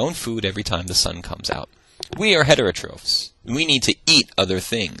 making their own food every time the sun comes out. We are heterotrophs. We need to eat other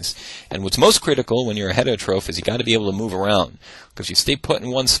things. And what's most critical when you're a heterotroph is you got to be able to move around. Because if you stay put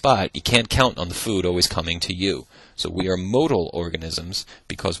in one spot, you can't count on the food always coming to you. So we are modal organisms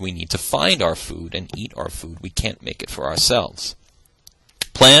because we need to find our food and eat our food. We can't make it for ourselves.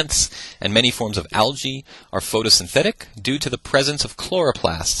 Plants and many forms of algae are photosynthetic due to the presence of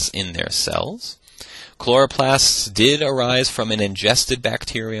chloroplasts in their cells. Chloroplasts did arise from an ingested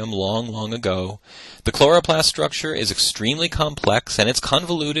bacterium long, long ago. The chloroplast structure is extremely complex and it's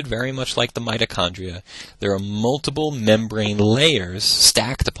convoluted very much like the mitochondria. There are multiple membrane layers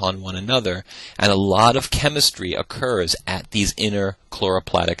stacked upon one another, and a lot of chemistry occurs at these inner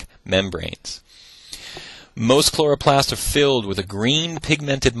chloroplastic membranes. Most chloroplasts are filled with a green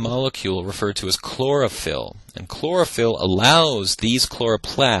pigmented molecule referred to as chlorophyll, and chlorophyll allows these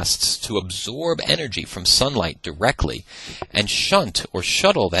chloroplasts to absorb energy from sunlight directly and shunt or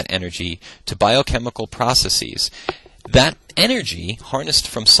shuttle that energy to biochemical processes. That energy, harnessed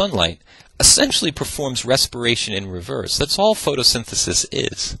from sunlight, essentially performs respiration in reverse. That's all photosynthesis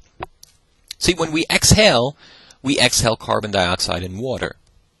is. See, when we exhale carbon dioxide and water.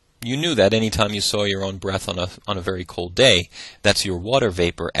 You knew that any time you saw your own breath on a very cold day. That's your water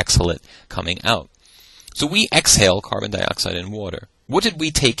vapor exhalate coming out. So we exhale carbon dioxide and water. What did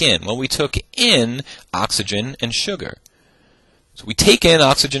we take in? Well, we took in oxygen and sugar. So we take in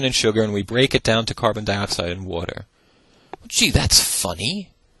oxygen and sugar and we break it down to carbon dioxide and water. Gee, that's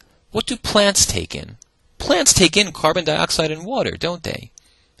funny. What do plants take in? Plants take in carbon dioxide and water, don't they?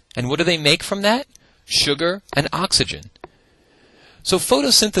 And what do they make from that? Sugar and oxygen. So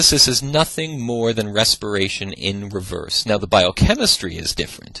photosynthesis is nothing more than respiration in reverse. Now the biochemistry is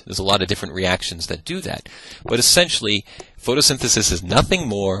different. There's a lot of different reactions that do that. But essentially, photosynthesis is nothing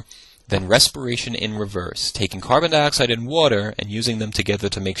more than respiration in reverse, taking carbon dioxide and water and using them together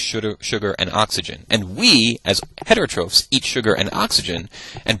to make sugar and oxygen. And we, as heterotrophs, eat sugar and oxygen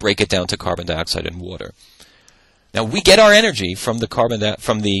and break it down to carbon dioxide and water. Now we get our energy from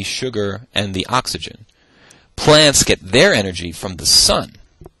the sugar and the oxygen. Plants get their energy from the sun.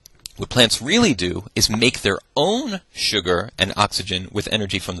 What plants really do is make their own sugar and oxygen with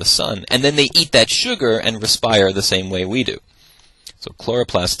energy from the sun, and then they eat that sugar and respire the same way we do. So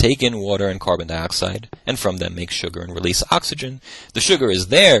chloroplasts take in water and carbon dioxide, and from them make sugar and release oxygen. The sugar is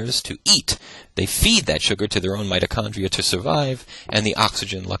theirs to eat. They feed that sugar to their own mitochondria to survive, and the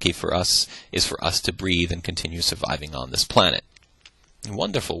oxygen, lucky for us, is for us to breathe and continue surviving on this planet.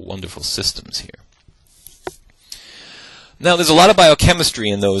 Wonderful, wonderful systems here. Now, there's a lot of biochemistry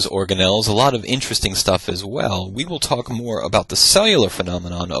in those organelles, a lot of interesting stuff as well. We will talk more about the cellular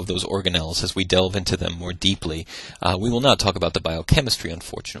phenomenon of those organelles as we delve into them more deeply. We will not talk about the biochemistry,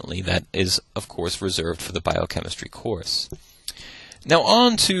 unfortunately. That is, of course, reserved for the biochemistry course. Now,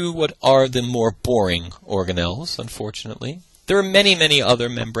 on to what are the more boring organelles, unfortunately. There are many, many other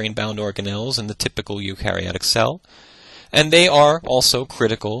membrane-bound organelles in the typical eukaryotic cell. And they are also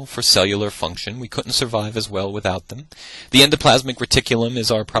critical for cellular function. We couldn't survive as well without them. The endoplasmic reticulum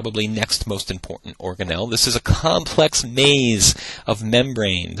is our probably next most important organelle. This is a complex maze of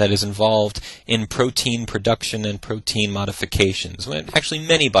membrane that is involved in protein production and protein modifications. Actually,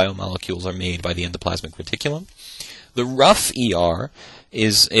 many biomolecules are made by the endoplasmic reticulum. The rough ER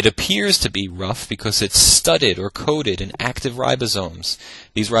it appears to be rough because it's studded or coated in active ribosomes.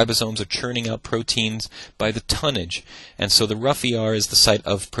 These ribosomes are churning out proteins by the tonnage, and so the rough ER is the site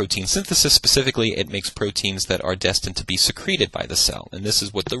of protein synthesis. Specifically, it makes proteins that are destined to be secreted by the cell, and this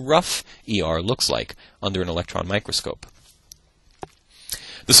is what the rough ER looks like under an electron microscope.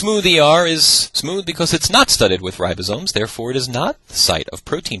 The smooth ER is smooth because it's not studded with ribosomes, therefore it is not the site of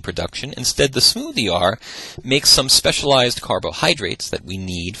protein production. Instead, the smooth ER makes some specialized carbohydrates that we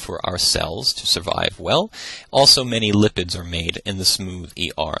need for our cells to survive well. Also, many lipids are made in the smooth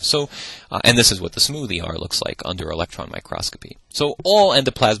ER. And this is what the smooth ER looks like under electron microscopy. So all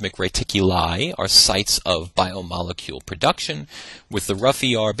endoplasmic reticuli are sites of biomolecule production, with the rough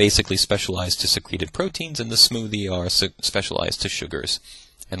ER basically specialized to secreted proteins and the smooth ER specialized to sugars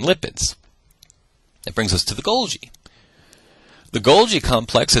and lipids. That brings us to the Golgi. The Golgi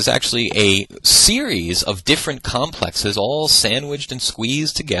complex is actually a series of different complexes all sandwiched and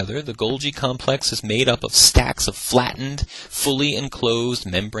squeezed together. The Golgi complex is made up of stacks of flattened, fully enclosed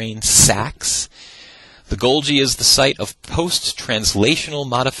membrane sacs. The Golgi is the site of post-translational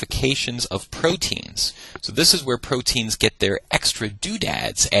modifications of proteins. So this is where proteins get their extra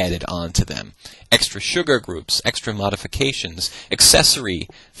doodads added onto them. Extra sugar groups, extra modifications, accessory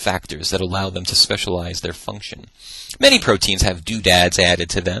factors that allow them to specialize their function. Many proteins have doodads added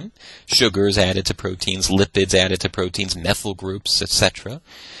to them, sugars added to proteins, lipids added to proteins, methyl groups, etc.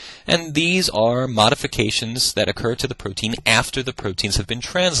 And these are modifications that occur to the protein after the proteins have been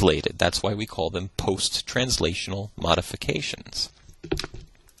translated. That's why we call them post-translational modifications.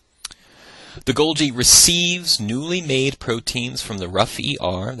 The Golgi receives newly made proteins from the rough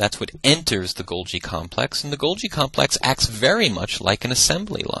ER. That's what enters the Golgi complex. And the Golgi complex acts very much like an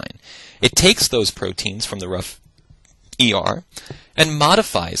assembly line. It takes those proteins from the rough ER and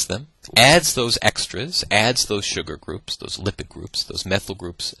modifies them, adds those extras, adds those sugar groups, those lipid groups, those methyl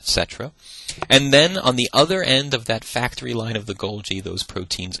groups, etc. And then on the other end of that factory line of the Golgi, those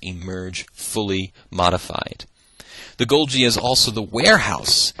proteins emerge fully modified. The Golgi is also the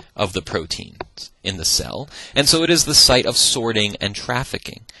warehouse of the proteins in the cell, and so it is the site of sorting and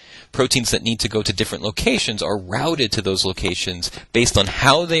trafficking. Proteins that need to go to different locations are routed to those locations based on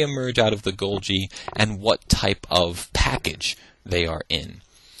how they emerge out of the Golgi and what type of package they are in.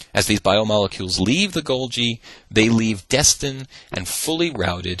 As these biomolecules leave the Golgi, they leave destined and fully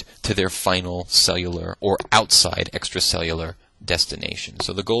routed to their final cellular or outside extracellular destination.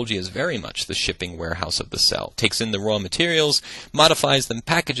 So the Golgi is very much the shipping warehouse of the cell. Takes in the raw materials, modifies them,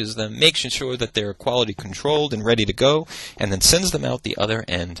 packages them, makes sure that they're quality controlled and ready to go, and then sends them out the other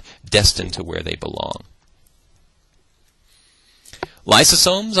end, destined to where they belong.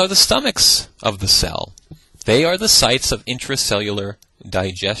 Lysosomes are the stomachs of the cell. They are the sites of intracellular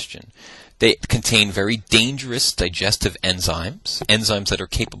digestion. They contain very dangerous digestive enzymes, enzymes that are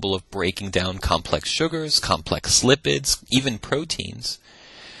capable of breaking down complex sugars, complex lipids, even proteins.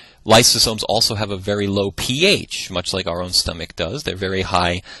 Lysosomes also have a very low pH, much like our own stomach does. They're very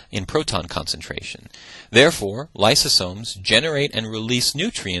high in proton concentration. Therefore, lysosomes generate and release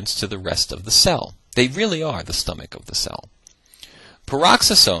nutrients to the rest of the cell. They really are the stomach of the cell.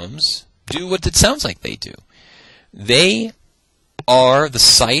 Peroxisomes do what it sounds like they do. They are the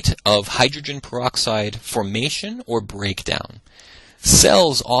site of hydrogen peroxide formation or breakdown.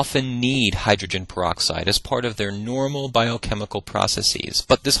 Cells often need hydrogen peroxide as part of their normal biochemical processes,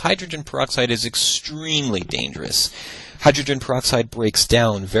 but this hydrogen peroxide is extremely dangerous. Hydrogen peroxide breaks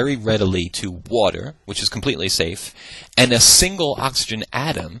down very readily to water, which is completely safe, and a single oxygen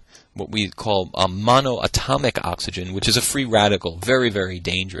atom, what we call a monoatomic oxygen, which is a free radical, very, very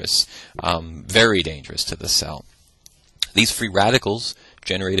dangerous to the cell. These free radicals,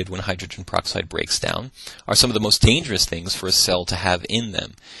 generated when hydrogen peroxide breaks down, are some of the most dangerous things for a cell to have in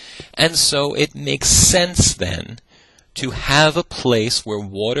them. And so it makes sense then to have a place where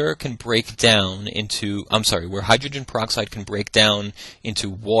water can break down into, where hydrogen peroxide can break down into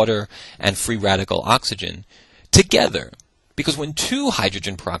water and free radical oxygen together. Because when two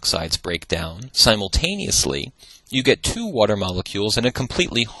hydrogen peroxides break down simultaneously, you get two water molecules and a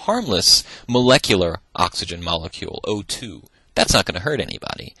completely harmless molecular oxygen molecule, O2. That's not going to hurt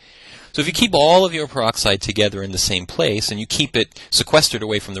anybody. So if you keep all of your peroxide together in the same place and you keep it sequestered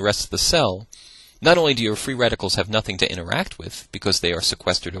away from the rest of the cell, not only do your free radicals have nothing to interact with because they are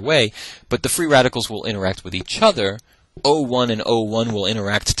sequestered away, but the free radicals will interact with each other. O1 and O1 will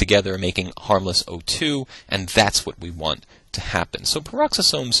interact together, making harmless O2, and that's what we want to happen. So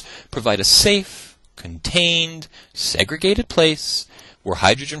peroxisomes provide a safe, contained, segregated place where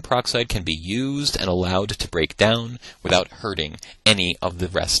hydrogen peroxide can be used and allowed to break down without hurting any of the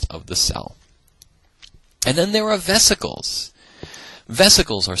rest of the cell. And then there are vesicles.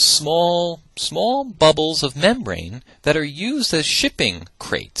 Vesicles are small bubbles of membrane that are used as shipping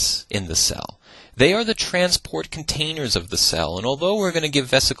crates in the cell. They are the transport containers of the cell, and although we're going to give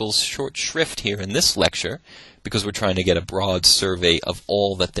vesicles short shrift here in this lecture, because we're trying to get a broad survey of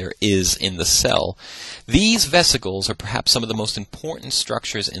all that there is in the cell, these vesicles are perhaps some of the most important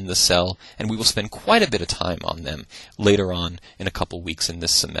structures in the cell, and we will spend quite a bit of time on them later on in a couple weeks in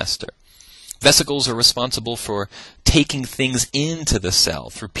this semester. Vesicles are responsible for taking things into the cell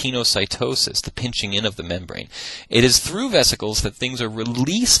through pinocytosis, the pinching in of the membrane. It is through vesicles that things are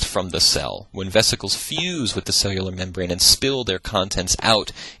released from the cell when vesicles fuse with the cellular membrane and spill their contents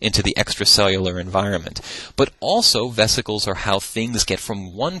out into the extracellular environment. But also, vesicles are how things get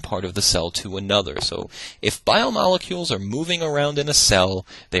from one part of the cell to another. So if biomolecules are moving around in a cell,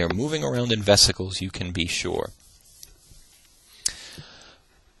 they are moving around in vesicles, you can be sure.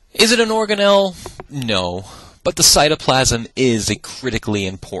 Is it an organelle? No. But the cytoplasm is a critically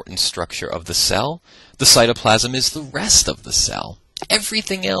important structure of the cell. The cytoplasm is the rest of the cell.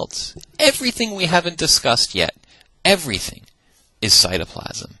 Everything else, everything we haven't discussed yet, everything is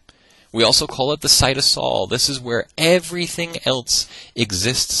cytoplasm. We also call it the cytosol. This is where everything else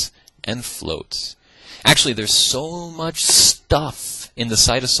exists and floats. Actually, there's so much stuff in the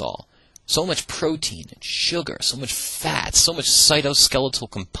cytosol. So much protein and sugar, so much fat, so much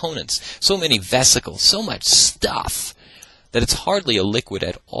cytoskeletal components, so many vesicles, so much stuff that it's hardly a liquid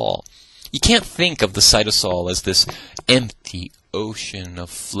at all. You can't think of the cytosol as this empty ocean of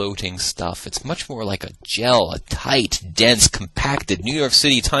floating stuff. It's much more like a gel, a tight, dense, compacted New York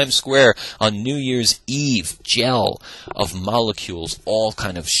City Times Square on New Year's Eve gel of molecules all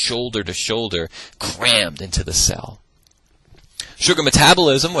kind of shoulder to shoulder crammed into the cell. Sugar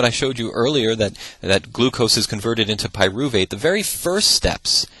metabolism, what I showed you earlier, that glucose is converted into pyruvate, the very first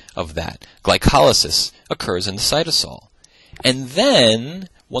steps of that, glycolysis, occurs in the cytosol. And then,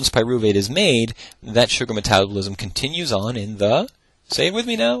 once pyruvate is made, that sugar metabolism continues on in the, say it with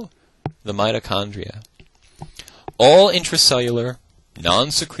me now, the mitochondria. All intracellular,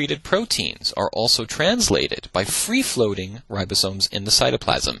 non-secreted proteins are also translated by free-floating ribosomes in the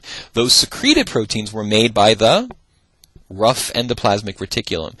cytoplasm. Those secreted proteins were made by the rough endoplasmic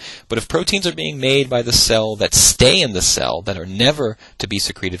reticulum. But if proteins are being made by the cell that stay in the cell, that are never to be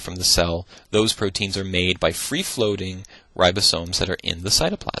secreted from the cell, those proteins are made by free-floating ribosomes that are in the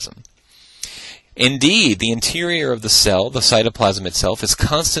cytoplasm. Indeed, the interior of the cell, the cytoplasm itself, is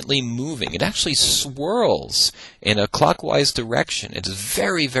constantly moving. It actually swirls in a clockwise direction. It is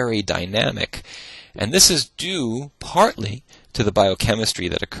very, very dynamic. And this is due partly to the biochemistry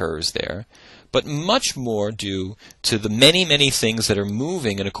that occurs there, but much more due to the many, many things that are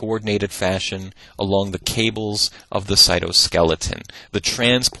moving in a coordinated fashion along the cables of the cytoskeleton. The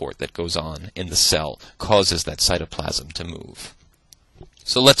transport that goes on in the cell causes that cytoplasm to move.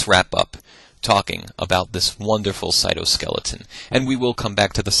 So let's wrap up talking about this wonderful cytoskeleton. And we will come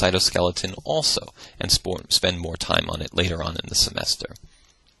back to the cytoskeleton also and spend more time on it later on in the semester.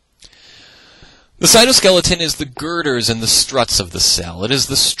 The cytoskeleton is the girders and the struts of the cell. It is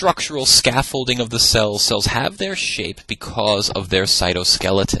the structural scaffolding of the cell. Cells have their shape because of their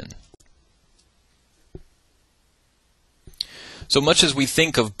cytoskeleton. So much as we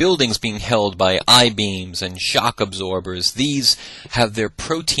think of buildings being held by I-beams and shock absorbers, these have their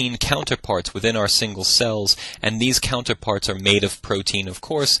protein counterparts within our single cells, and these counterparts are made of protein, of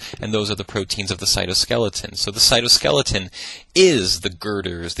course, and those are the proteins of the cytoskeleton. So the cytoskeleton is the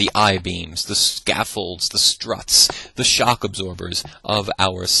girders, the I-beams, the scaffolds, the struts, the shock absorbers of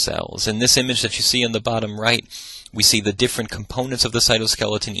our cells. In this image that you see on the bottom right, we see the different components of the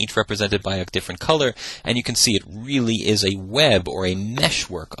cytoskeleton, each represented by a different color, and you can see it really is a web or a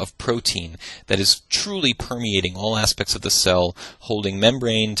meshwork of protein that is truly permeating all aspects of the cell, holding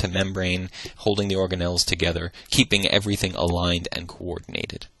membrane to membrane, holding the organelles together, keeping everything aligned and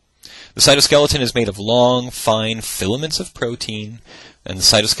coordinated. The cytoskeleton is made of long, fine filaments of protein, and the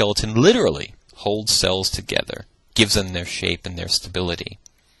cytoskeleton literally holds cells together. gives them their shape and their stability.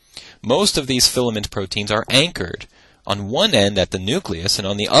 Most of these filament proteins are anchored on one end at the nucleus and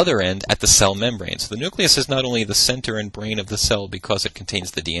on the other end at the cell membrane. So the nucleus is not only the center and brain of the cell because it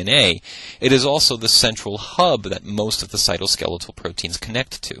contains the DNA, it is also the central hub that most of the cytoskeletal proteins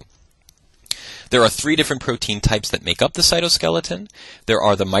connect to. There are 3 different protein types that make up the cytoskeleton. There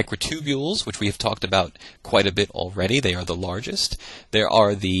are the microtubules, which we have talked about quite a bit already. They are the largest. There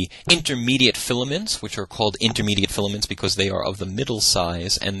are the intermediate filaments, which are called intermediate filaments because they are of the middle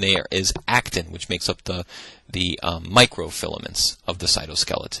size. And there is actin, which makes up the microfilaments of the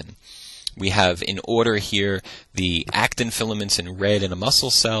cytoskeleton. We have in order here the actin filaments in red in a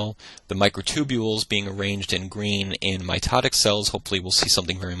muscle cell, the microtubules being arranged in green in mitotic cells. Hopefully we'll see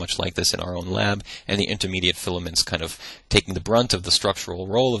something very much like this in our own lab, and the intermediate filaments kind of taking the brunt of the structural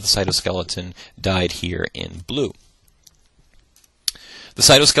role of the cytoskeleton, dyed here in blue. The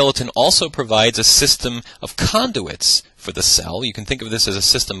cytoskeleton also provides a system of conduits for the cell. You can think of this as a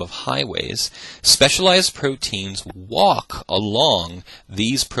system of highways. Specialized proteins walk along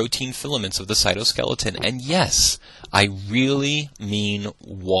these protein filaments of the cytoskeleton. And yes, I really mean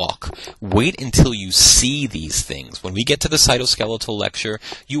walk. Wait until you see these things. When we get to the cytoskeletal lecture,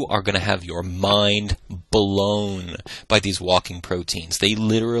 you are going to have your mind blown by these walking proteins. They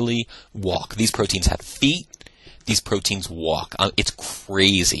literally walk. These proteins have feet. These proteins walk. It's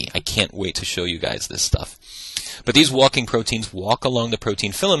crazy. I can't wait to show you guys this stuff. But these walking proteins walk along the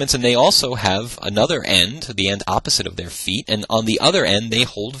protein filaments, and they also have another end, the end opposite of their feet, and on the other end they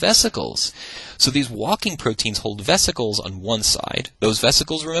hold vesicles. So these walking proteins hold vesicles on one side. Those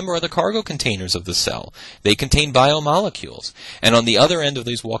vesicles, remember, are the cargo containers of the cell. They contain biomolecules. And on the other end of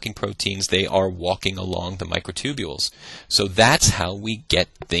these walking proteins, they are walking along the microtubules. So that's how we get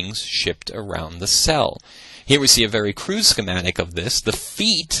things shipped around the cell. Here we see a very crude schematic of this. The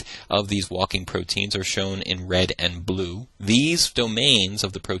feet of these walking proteins are shown in red and blue. These domains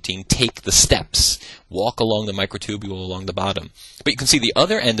of the protein take the steps, walk along the microtubule along the bottom. But you can see the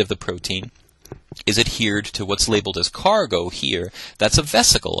other end of the protein is adhered to what's labeled as cargo here. That's a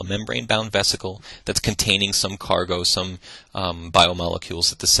vesicle, a membrane-bound vesicle that's containing some cargo, some biomolecules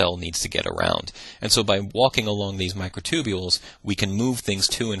that the cell needs to get around. And so by walking along these microtubules, we can move things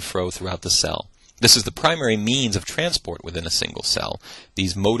to and fro throughout the cell. This is the primary means of transport within a single cell.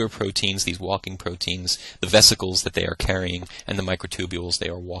 These motor proteins, these walking proteins, the vesicles that they are carrying, and the microtubules they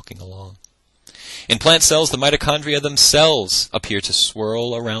are walking along. In plant cells, the mitochondria themselves appear to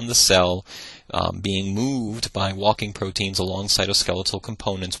swirl around the cell, being moved by walking proteins along cytoskeletal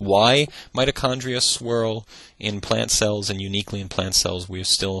components. Why mitochondria swirl in plant cells and uniquely in plant cells, we're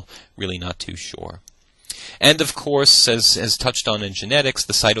still really not too sure. And of course, as touched on in genetics,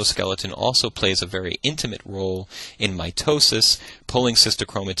 the cytoskeleton also plays a very intimate role in mitosis, pulling sister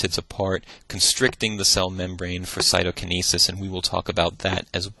chromatids apart, constricting the cell membrane for cytokinesis, and we will talk about that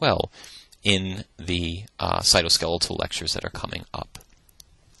as well in the cytoskeletal lectures that are coming up.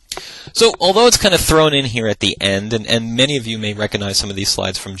 So, although it's kind of thrown in here at the end, and many of you may recognize some of these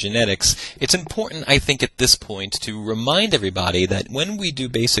slides from genetics, it's important, I think, at this point to remind everybody that when we do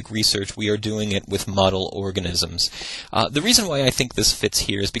basic research, we are doing it with model organisms. The reason why I think this fits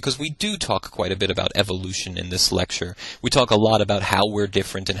here is because we do talk quite a bit about evolution in this lecture. We talk a lot about how we're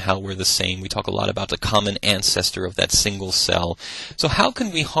different and how we're the same. We talk a lot about the common ancestor of that single cell. So how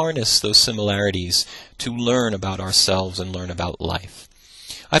can we harness those similarities to learn about ourselves and learn about life?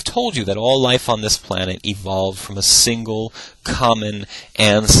 I've told you that all life on this planet evolved from a single common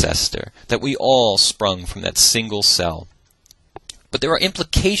ancestor, that we all sprung from that single cell. But there are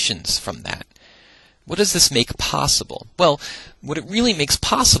implications from that. What does this make possible? Well, what it really makes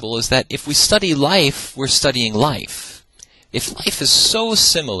possible is that if we study life, we're studying life. If life is so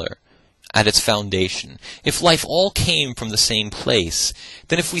similar at its foundation, if life all came from the same place,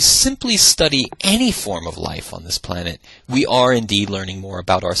 then if we simply study any form of life on this planet, we are indeed learning more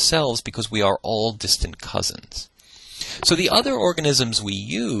about ourselves because we are all distant cousins. So the other organisms we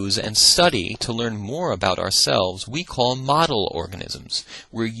use and study to learn more about ourselves, we call model organisms.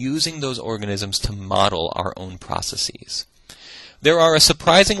 We're using those organisms to model our own processes. There are a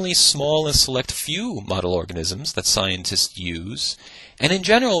surprisingly small and select few model organisms that scientists use, and in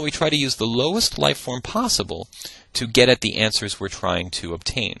general we try to use the lowest life form possible to get at the answers we're trying to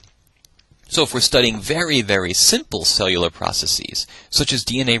obtain. So if we're studying very, very simple cellular processes, such as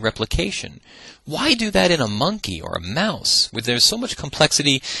DNA replication, why do that in a monkey or a mouse, where there's so much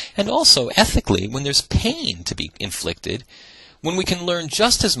complexity, and also ethically, when there's pain to be inflicted, when we can learn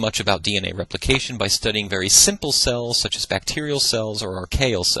just as much about DNA replication by studying very simple cells such as bacterial cells or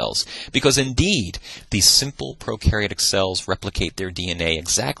archaeal cells, because indeed these simple prokaryotic cells replicate their DNA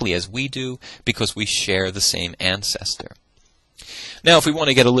exactly as we do because we share the same ancestor. Now, if we want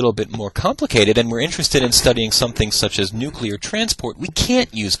to get a little bit more complicated and we're interested in studying something such as nuclear transport, we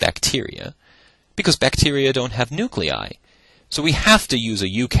can't use bacteria because bacteria don't have nuclei. So we have to use a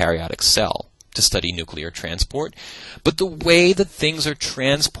eukaryotic cell to study nuclear transport. But the way that things are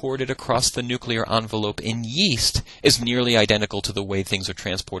transported across the nuclear envelope in yeast is nearly identical to the way things are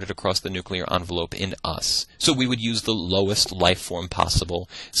transported across the nuclear envelope in us. So we would use the lowest life form possible,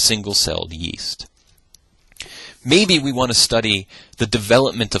 single-celled yeast. Maybe we want to study the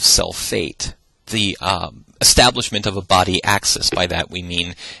development of cell fate, the establishment of a body axis. By that we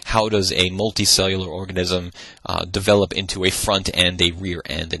mean, how does a multicellular organism develop into a front end, a rear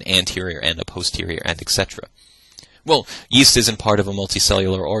end, an anterior end, a posterior end, etc. Well, yeast isn't part of a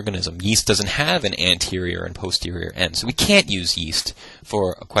multicellular organism. Yeast doesn't have an anterior and posterior end, so we can't use yeast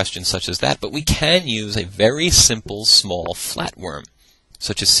for a question such as that, but we can use a very simple, small flatworm,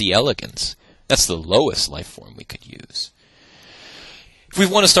 such as C. elegans. That's the lowest life form we could use. If we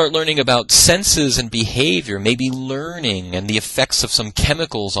want to start learning about senses and behavior, maybe learning and the effects of some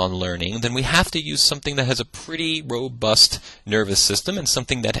chemicals on learning, then we have to use something that has a pretty robust nervous system and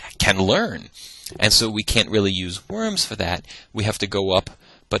something that can learn. And so we can't really use worms for that. We have to go up,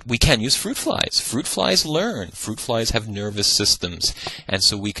 but we can use fruit flies. Fruit flies learn. Fruit flies have nervous systems, and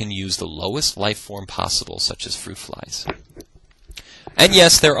so we can use the lowest life form possible, such as fruit flies. And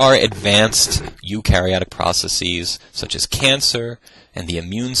yes, there are advanced eukaryotic processes, such as cancer and the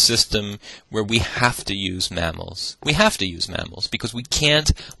immune system, where we have to use mammals. We have to use mammals because we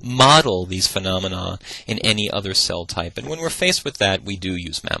can't model these phenomena in any other cell type. And when we're faced with that, we do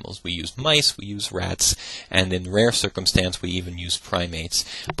use mammals. We use mice, we use rats, and in rare circumstance, we even use primates.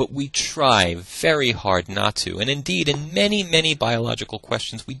 But we try very hard not to. And indeed, in many, many biological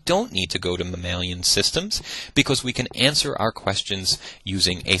questions, we don't need to go to mammalian systems because we can answer our questions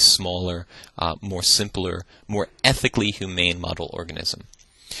using a smaller, more simpler, more ethically humane model organism.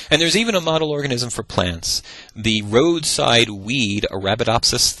 And there's even a model organism for plants. The roadside weed,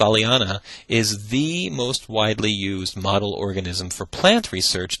 Arabidopsis thaliana, is the most widely used model organism for plant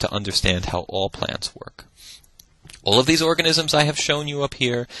research to understand how all plants work. All of these organisms I have shown you up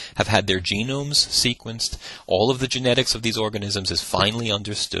here have had their genomes sequenced. All of the genetics of these organisms is finely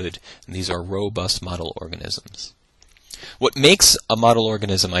understood, and these are robust model organisms. What makes a model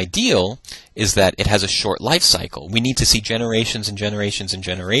organism ideal is that it has a short life cycle. We need to see generations and generations and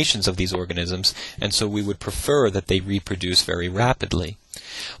generations of these organisms, and so we would prefer that they reproduce very rapidly.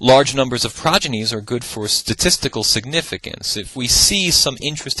 Large numbers of progenies are good for statistical significance. If we see some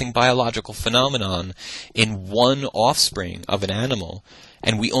interesting biological phenomenon in one offspring of an animal,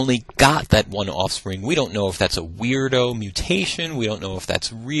 and we only got that one offspring, we don't know if that's a weirdo mutation, we don't know if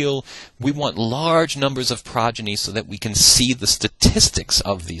that's real. We want large numbers of progeny so that we can see the statistics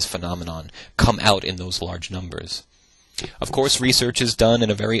of these phenomenon come out in those large numbers. Of course, research is done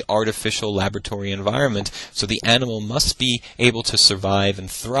in a very artificial laboratory environment, so the animal must be able to survive and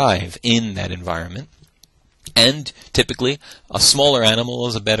thrive in that environment. And typically, a smaller animal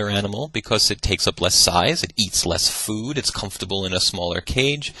is a better animal because it takes up less size, it eats less food, it's comfortable in a smaller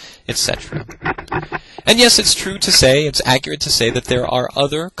cage, etc. And yes, it's true to say, it's accurate to say that there are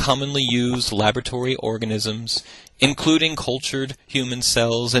other commonly used laboratory organisms, including cultured human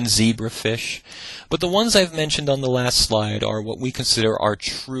cells and zebrafish. But the ones I've mentioned on the last slide are what we consider our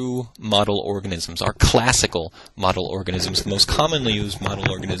true model organisms, our classical model organisms, the most commonly used model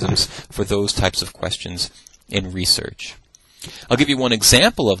organisms for those types of questions in research. I'll give you one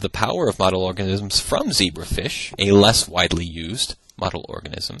example of the power of model organisms from zebrafish, a less widely used model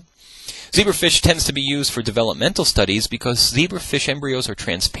organism. Zebrafish tends to be used for developmental studies because zebrafish embryos are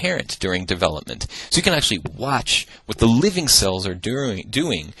transparent during development. So you can actually watch what the living cells are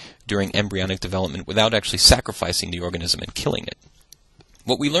doing during embryonic development without actually sacrificing the organism and killing it.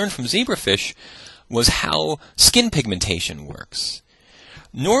 What we learned from zebrafish was how skin pigmentation works.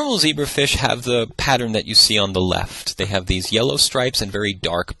 Normal zebrafish have the pattern that you see on the left. They have these yellow stripes and very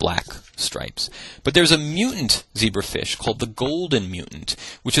dark black stripes. But there's a mutant zebrafish called the golden mutant,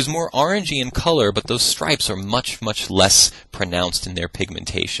 which is more orangey in color, but those stripes are much, much less pronounced in their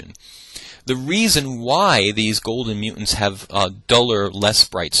pigmentation. The reason why these golden mutants have duller, less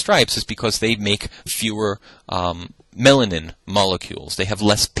bright stripes is because they make fewer melanin molecules. They have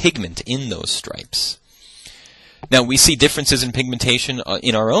less pigment in those stripes. Now, we see differences in pigmentation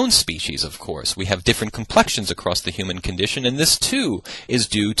in our own species, of course. We have different complexions across the human condition, and this, too, is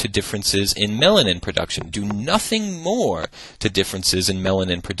due to differences in melanin production, due nothing more to differences in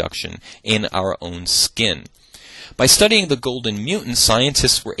melanin production in our own skin. By studying the golden mutant,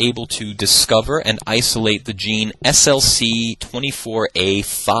 scientists were able to discover and isolate the gene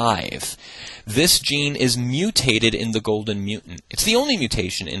SLC24A5. This gene is mutated in the golden mutant. It's the only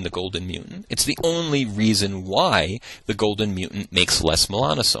mutation in the golden mutant. It's the only reason why the golden mutant makes less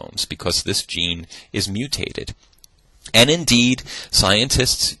melanosomes, because this gene is mutated. And indeed,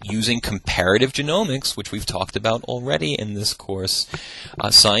 scientists using comparative genomics, which we've talked about already in this course,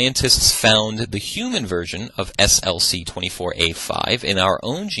 scientists found the human version of SLC24A5 in our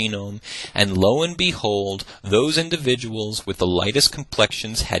own genome, and lo and behold, those individuals with the lightest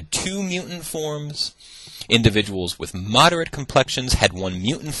complexions had 2 mutant forms. Individuals with moderate complexions had 1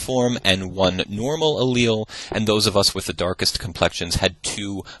 mutant form and 1 normal allele, and those of us with the darkest complexions had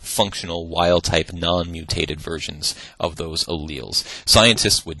 2 functional wild-type non-mutated versions of those alleles.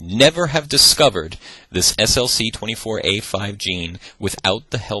 Scientists would never have discovered this SLC24A5 gene without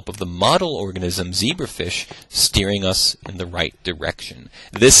the help of the model organism zebrafish steering us in the right direction.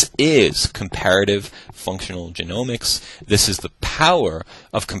 This is comparative functional genomics. This is the power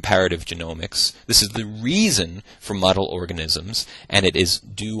of comparative genomics. This is the reason for model organisms, and it is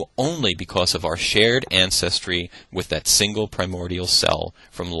due only because of our shared ancestry with that single primordial cell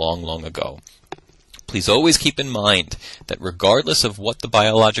from long, long ago. Please always keep in mind that regardless of what the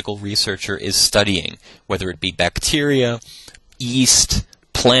biological researcher is studying, whether it be bacteria, yeast,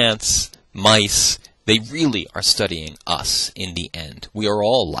 plants, mice, they really are studying us in the end. We are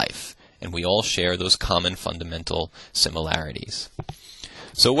all life, and we all share those common fundamental similarities.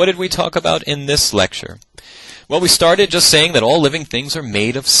 So what did we talk about in this lecture? Well, we started just saying that all living things are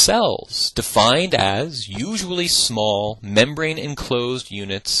made of cells, defined as usually small, membrane-enclosed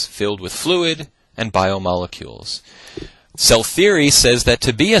units filled with fluid and biomolecules. Cell theory says that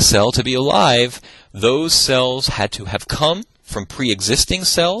to be a cell, to be alive, those cells had to have come from pre-existing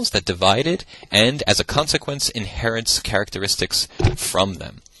cells that divided and, as a consequence, inherits characteristics from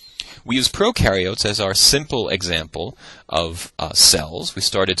them. We use prokaryotes as our simple example of cells. We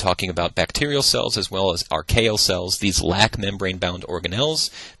started talking about bacterial cells as well as archaeal cells. These lack membrane-bound organelles.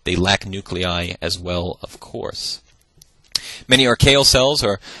 They lack nuclei as well, of course. Many archaeal cells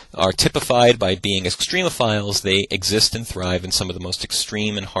are typified by being extremophiles. They exist and thrive in some of the most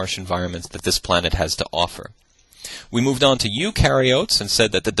extreme and harsh environments that this planet has to offer. We moved on to eukaryotes and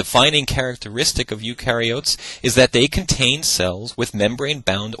said that the defining characteristic of eukaryotes is that they contain cells with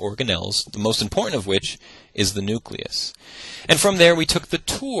membrane-bound organelles, the most important of which is the nucleus. And from there we took the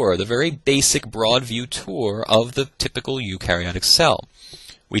tour, the very basic broad view tour of the typical eukaryotic cell.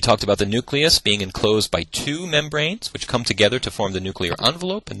 We talked about the nucleus being enclosed by 2 membranes, which come together to form the nuclear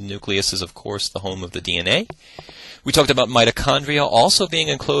envelope, and the nucleus is, of course, the home of the DNA. We talked about mitochondria also being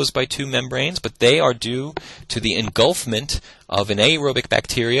enclosed by 2 membranes, but they are due to the engulfment of an aerobic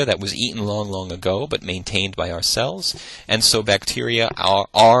bacteria that was eaten long, long ago, but maintained by our cells. And so bacteria are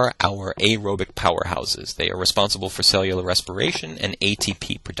our aerobic powerhouses. They are responsible for cellular respiration and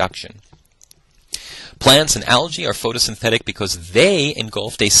ATP production. Plants and algae are photosynthetic because they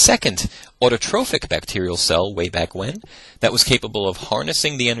engulfed a second autotrophic bacterial cell way back when that was capable of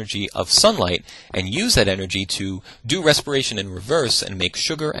harnessing the energy of sunlight and use that energy to do respiration in reverse and make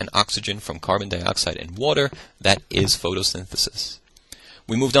sugar and oxygen from carbon dioxide and water. That is photosynthesis.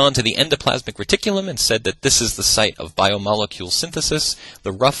 We moved on to the endoplasmic reticulum and said that this is the site of biomolecule synthesis.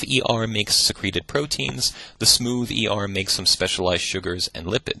 The rough ER makes secreted proteins. The smooth ER makes some specialized sugars and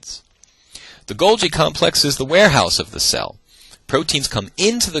lipids. The Golgi complex is the warehouse of the cell. Proteins come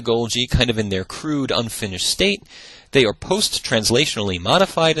into the Golgi kind of in their crude, unfinished state. They are post-translationally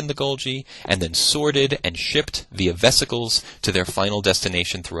modified in the Golgi and then sorted and shipped via vesicles to their final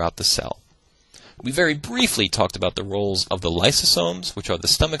destination throughout the cell. We very briefly talked about the roles of the lysosomes, which are the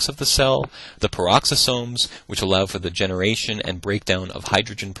stomachs of the cell, the peroxisomes, which allow for the generation and breakdown of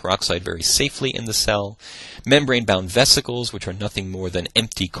hydrogen peroxide very safely in the cell, membrane-bound vesicles, which are nothing more than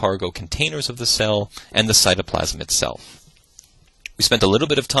empty cargo containers of the cell, and the cytoplasm itself. We spent a little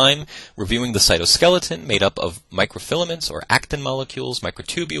bit of time reviewing the cytoskeleton, made up of microfilaments or actin molecules,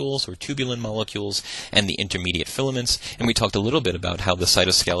 microtubules or tubulin molecules, and the intermediate filaments. And we talked a little bit about how the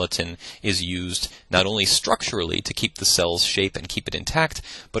cytoskeleton is used not only structurally to keep the cell's shape and keep it intact,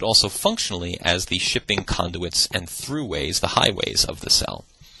 but also functionally as the shipping conduits and throughways, the highways of the cell.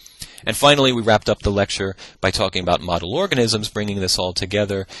 And finally, we wrapped up the lecture by talking about model organisms, bringing this all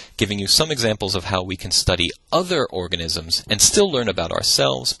together, giving you some examples of how we can study other organisms and still learn about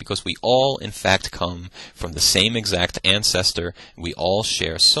ourselves, because we all, in fact, come from the same exact ancestor. We all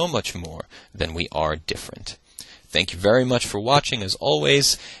share so much more than we are different. Thank you very much for watching, as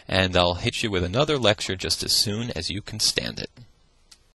always, and I'll hit you with another lecture just as soon as you can stand it.